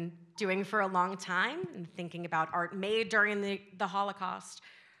 something I've been doing for a long time, and thinking about art made during the Holocaust,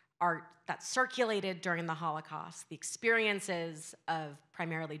 art that circulated during the Holocaust, the experiences of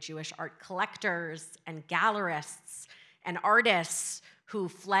primarily Jewish art collectors and gallerists and artists who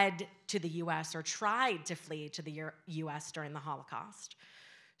fled to the US or tried to flee to the US during the Holocaust.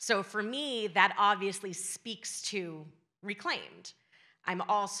 So for me, that obviously speaks to Reclaimed. I'm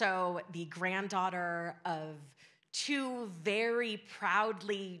also the granddaughter of two very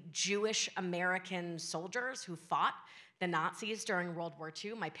proudly Jewish American soldiers who fought the Nazis during World War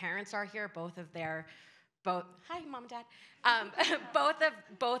II. My parents are here, hi, Mom and Dad.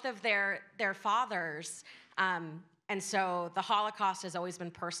 Both of their fathers. And so the Holocaust has always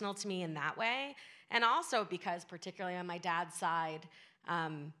been personal to me in that way. And also because, particularly on my dad's side,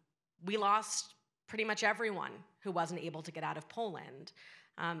 we lost pretty much everyone who wasn't able to get out of Poland.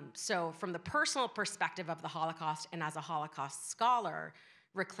 So from the personal perspective of the Holocaust and as a Holocaust scholar,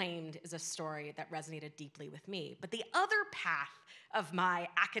 Reclaimed is a story that resonated deeply with me. But the other path of my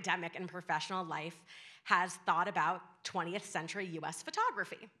academic and professional life has thought about 20th century US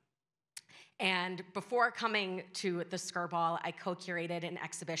photography. And before coming to the Skirball, I co-curated an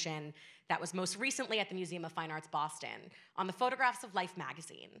exhibition that was most recently at the Museum of Fine Arts Boston on the photographs of Life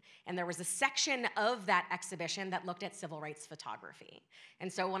magazine. And there was a section of that exhibition that looked at civil rights photography.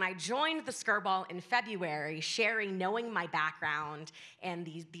 And so when I joined the Skirball in February, Sherry, knowing my background and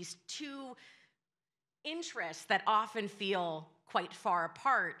these two interests that often feel quite far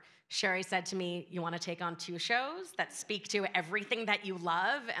apart, Sherry said to me, you want to take on 2 shows that speak to everything that you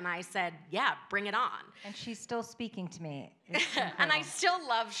love? And I said, yeah, bring it on. And she's still speaking to me. And I still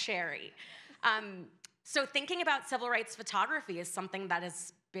love Sherry. So thinking about civil rights photography is something that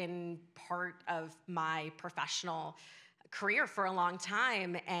has been part of my professional career for a long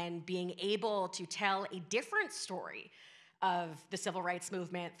time, and being able to tell a different story of the civil rights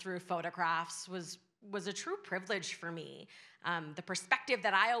movement through photographs was a true privilege for me. The perspective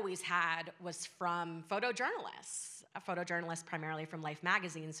that I always had was from photojournalists, a photojournalist primarily from Life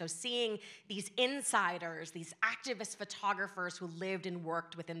magazine. So seeing these insiders, these activist photographers who lived and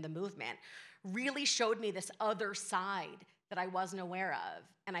worked within the movement really showed me this other side that I wasn't aware of.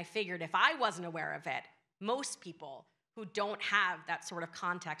 And I figured if I wasn't aware of it, most people who don't have that sort of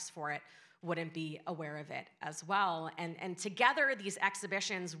context for it wouldn't be aware of it as well. And together, these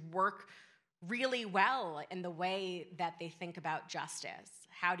exhibitions work really well in the way that they think about justice.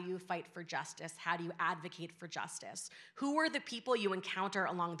 How do you fight for justice? How do you advocate for justice? Who are the people you encounter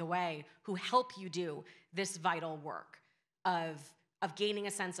along the way who help you do this vital work of gaining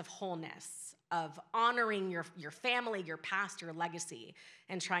a sense of wholeness, of honoring your family, your past, your legacy,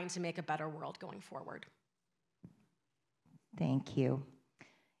 and trying to make a better world going forward? Thank you.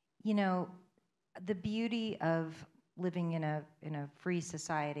 You know, the beauty of living in a free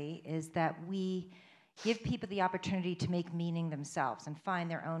society is that we give people the opportunity to make meaning themselves and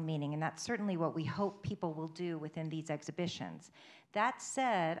find their own meaning, and that's certainly what we hope people will do within these exhibitions. That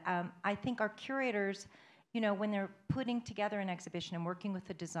said, I think our curators, you know, when they're putting together an exhibition and working with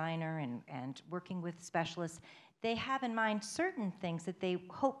a designer and working with specialists, they have in mind certain things that they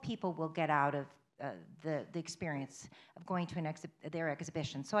hope people will get out of the experience of going to their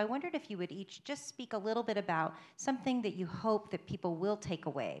exhibition. So I wondered if you would each just speak a little bit about something that you hope that people will take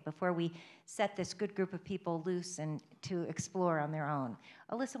away before we set this good group of people loose and to explore on their own.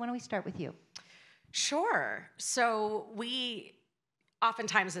 Alissa, why don't we start with you? Sure. So we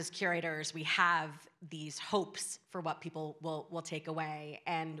oftentimes as curators, we have these hopes for what people will take away,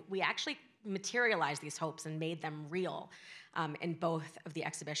 and we actually materialized these hopes and made them real in both of the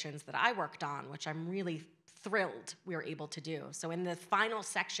exhibitions that I worked on, which I'm really thrilled we were able to do. So in the final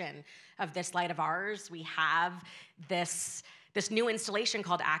section of this Light of Ours, we have this new installation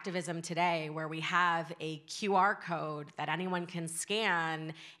called Activism Today, where we have a QR code that anyone can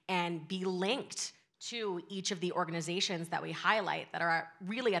scan and be linked to each of the organizations that we highlight that are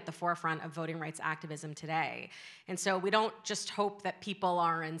really at the forefront of voting rights activism today. And so we don't just hope that people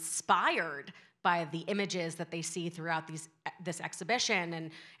are inspired by the images that they see throughout this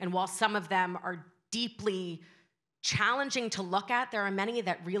exhibition, and while some of them are deeply challenging to look at, there are many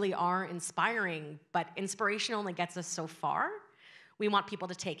that really are inspiring, but inspiration only gets us so far. We want people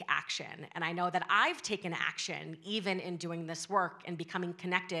to take action. And I know that I've taken action even in doing this work and becoming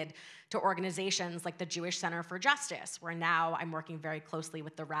connected to organizations like the Jewish Center for Justice, where now I'm working very closely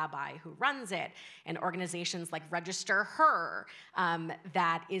with the rabbi who runs it, and organizations like Register Her,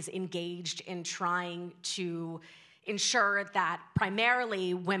 that is engaged in trying to ensure that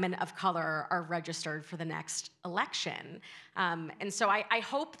primarily women of color are registered for the next election. And so I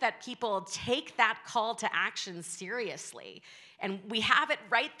hope that people take that call to action seriously. And we have it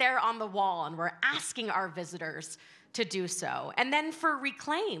right there on the wall, and we're asking our visitors to do so. And then for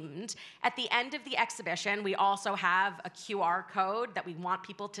Reclaimed, at the end of the exhibition, we also have a QR code that we want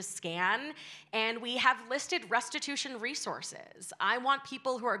people to scan, and we have listed restitution resources. I want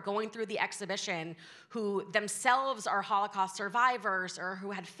people who are going through the exhibition who themselves are Holocaust survivors, or who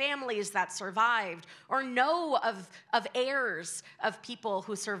had families that survived, or know of heirs of people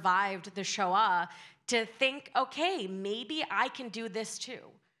who survived the Shoah, to think, okay, maybe I can do this too.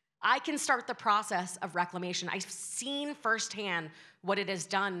 I can start the process of reclamation. I've seen firsthand what it has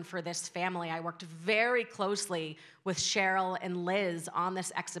done for this family. I worked very closely with Cheryl and Liz on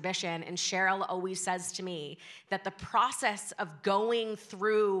this exhibition, and Cheryl always says to me that the process of going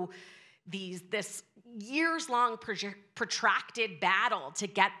through this years-long protracted battle to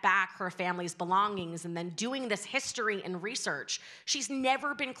get back her family's belongings, and then doing this history and research, she's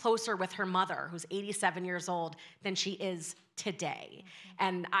never been closer with her mother, who's 87 years old, than she is today.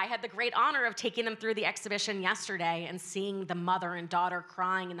 And I had the great honor of taking them through the exhibition yesterday, and seeing the mother and daughter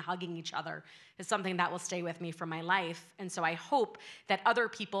crying and hugging each other is something that will stay with me for my life. And so I hope that other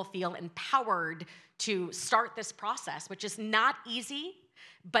people feel empowered to start this process, which is not easy.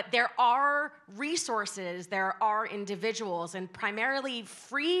 But there are resources, there are individuals, and primarily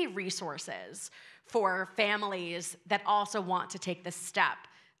free resources for families that also want to take the step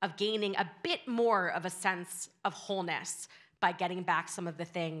of gaining a bit more of a sense of wholeness by getting back some of the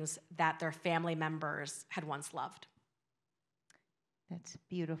things that their family members had once loved. That's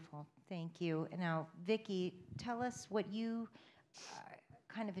beautiful. Thank you. Now, Vicki, tell us what you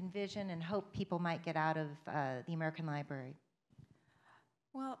kind of envision and hope people might get out of the American Library.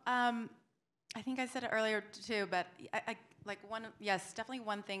 Well, I think I said it earlier too, but definitely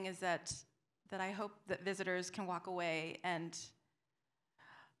one thing is that I hope that visitors can walk away and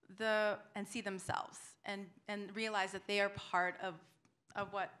see themselves and realize that they are part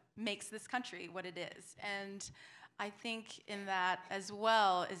of what makes this country what it is. And I think in that as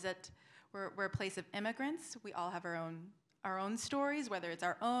well is that we're a place of immigrants. We all have our own stories, whether it's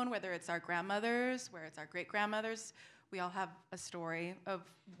our own, whether it's our grandmothers, whether it's our great-grandmothers. We all have a story of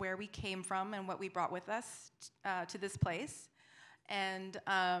where we came from and what we brought with us to this place. And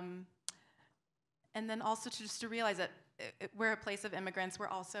then also to realize that we're a place of immigrants. We're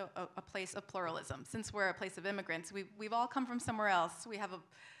also a place of pluralism. Since we're a place of immigrants, we've all come from somewhere else. We have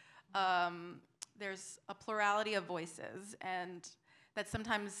there's a plurality of voices, and that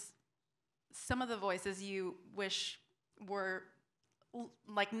sometimes some of the voices you wish were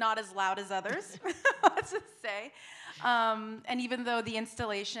like not as loud as others, let's just say. And even though the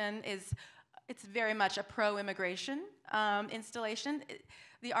installation it's very much a pro-immigration installation,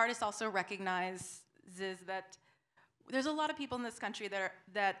 the artist also recognizes that there's a lot of people in this country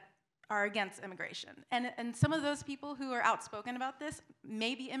that are against immigration. And some of those people who are outspoken about this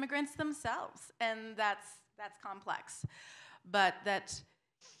may be immigrants themselves, and that's complex. But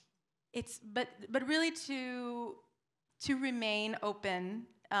really to remain open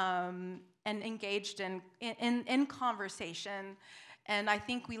and engaged in conversation. And I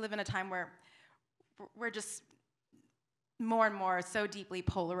think we live in a time where we're just more and more so deeply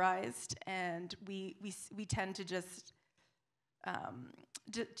polarized, and we tend to just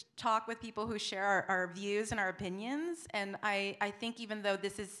talk with people who share our views and our opinions. And I think even though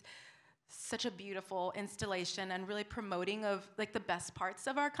this is such a beautiful installation and really promoting of like the best parts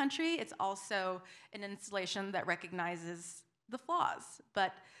of our country, it's also an installation that recognizes the flaws,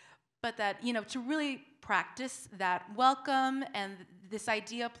 but that, you know, to really practice that welcome and this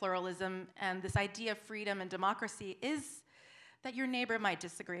idea of pluralism and this idea of freedom and democracy is that your neighbor might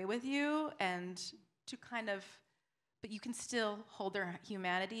disagree with you, and to kind of, but you can still hold their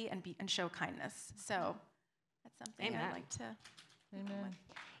humanity and show kindness. So that's something Amen. I'd like to. Amen.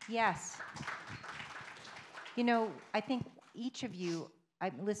 Yes. You know, I think each of you,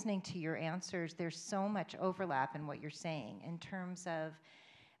 I'm listening to your answers, there's so much overlap in what you're saying in terms of,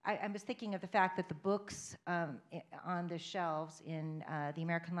 I was thinking of the fact that the books on the shelves in the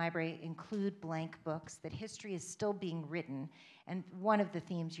American Library include blank books, that history is still being written. And one of the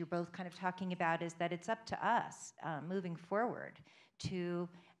themes you're both kind of talking about is that it's up to us moving forward to,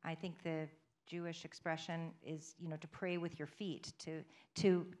 I think the Jewish expression is, you know, to pray with your feet,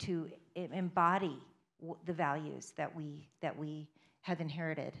 to embody the values that we have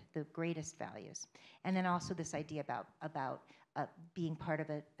inherited, the greatest values. And then also this idea about being part of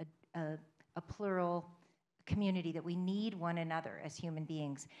a plural community, that we need one another as human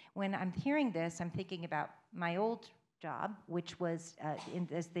beings. When I'm hearing this, I'm thinking about my old job, which was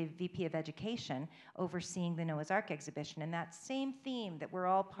as the VP of Education, overseeing the Noah's Ark exhibition, and that same theme, that we're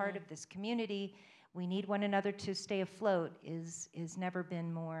all part of this community, we need one another to stay afloat, is never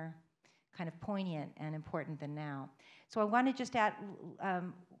been more kind of poignant and important than now. So I want to just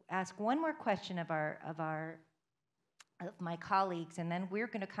ask one more question of my colleagues, and then we're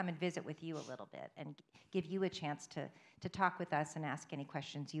going to come and visit with you a little bit and give you a chance to talk with us and ask any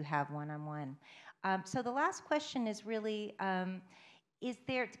questions you have one-on-one. So the last question is really, is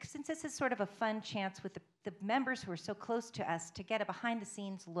there, since this is sort of a fun chance with the members who are so close to us to get a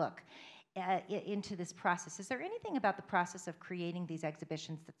behind-the-scenes look into this process, is there anything about the process of creating these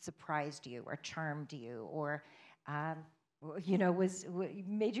exhibitions that surprised you or charmed you or you know,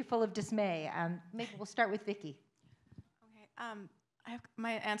 made you full of dismay? Maybe we'll start with Vicki.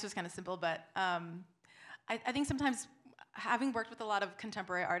 My answer is kind of simple, but I think sometimes, having worked with a lot of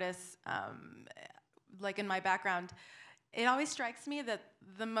contemporary artists, like in my background, it always strikes me that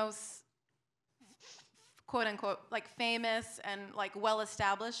the most quote unquote like famous and like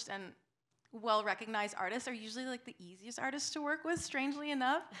well-established and well-recognized artists are usually like the easiest artists to work with, strangely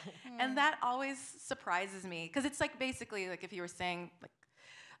enough. And that always surprises me, because it's like basically like if you were saying like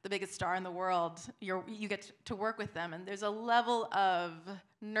the biggest star in the world, you get to work with them, and there's a level of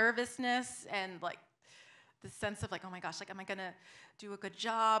nervousness and like the sense of like, oh my gosh, like, am I gonna do a good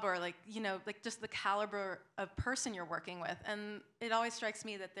job, or like, you know, like just the caliber of person you're working with. And it always strikes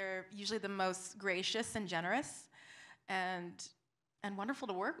me that they're usually the most gracious and generous and wonderful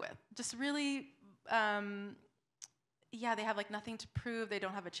to work with. Just really, yeah, they have like nothing to prove. They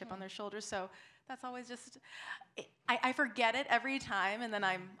don't have a chip on their shoulder. So that's always just, I forget it every time, and then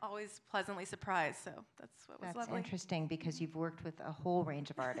I'm always pleasantly surprised. So that's what was lovely. That's interesting, because you've worked with a whole range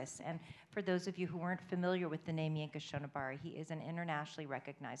of artists. And for those of you who weren't familiar with the name Yinka Shonibare, he is an internationally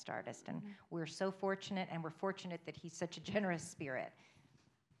recognized artist. And we're so fortunate, and we're fortunate that he's such a generous spirit.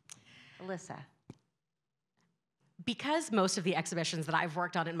 Alissa. Because most of the exhibitions that I've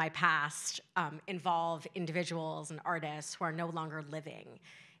worked on in my past involve individuals and artists who are no longer living,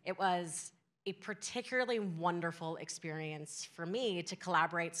 it was a particularly wonderful experience for me to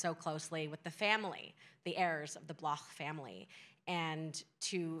collaborate so closely with the family, the heirs of the Bloch family, and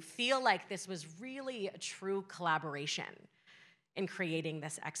to feel like this was really a true collaboration in creating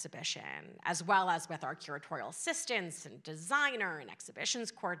this exhibition, as well as with our curatorial assistants and designer and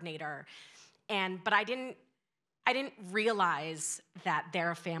exhibitions coordinator. But I didn't realize that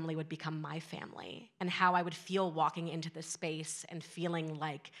their family would become my family, and how I would feel walking into this space and feeling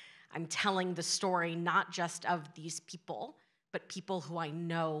like I'm telling the story not just of these people, but people who I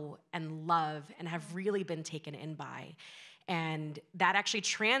know and love and have really been taken in by. And that actually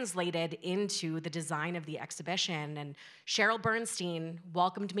translated into the design of the exhibition. And Cheryl Bernstein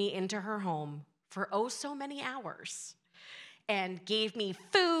welcomed me into her home for oh so many hours, and gave me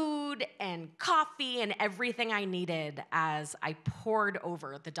food and coffee and everything I needed as I pored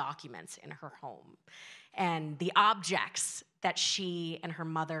over the documents in her home. And the objects that she and her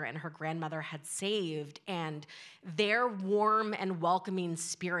mother and her grandmother had saved, and their warm and welcoming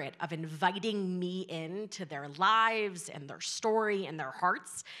spirit of inviting me into their lives and their story and their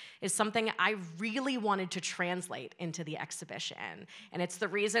hearts is something I really wanted to translate into the exhibition. And it's the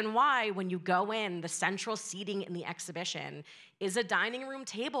reason why when you go in, the central seating in the exhibition is a dining room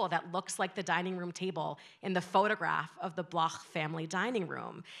table that looks like the dining room table in the photograph of the Bloch family dining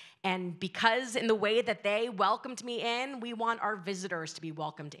room. And because in the way that they welcomed me in, we want our visitors to be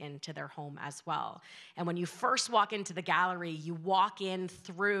welcomed into their home as well. And when you first walk into the gallery, you walk in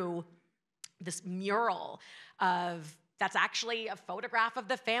through this mural of That's actually a photograph of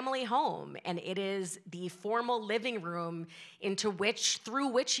the family home, and it is the formal living room through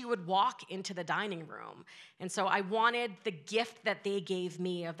which you would walk into the dining room. And so I wanted the gift that they gave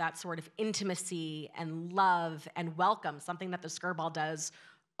me of that sort of intimacy and love and welcome, something that the Skirball does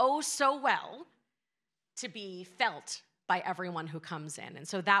oh so well, to be felt by everyone who comes in. And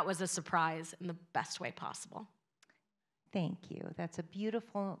so that was a surprise in the best way possible. Thank you. That's a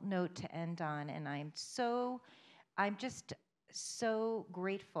beautiful note to end on, and I'm just so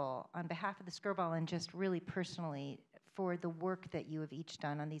grateful on behalf of the Skirball and just really personally for the work that you have each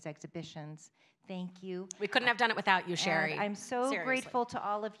done on these exhibitions. Thank you. We couldn't have done it without you, Sherry. And I'm so Seriously. grateful to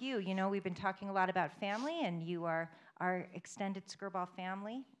all of you. You know, we've been talking a lot about family, and you are our extended Skirball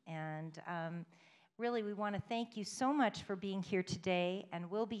family. And really, we want to thank you so much for being here today.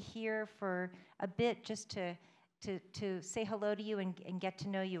 And we'll be here for a bit just to say hello to you and get to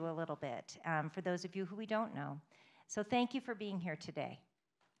know you a little bit, for those of you who we don't know. So thank you for being here today.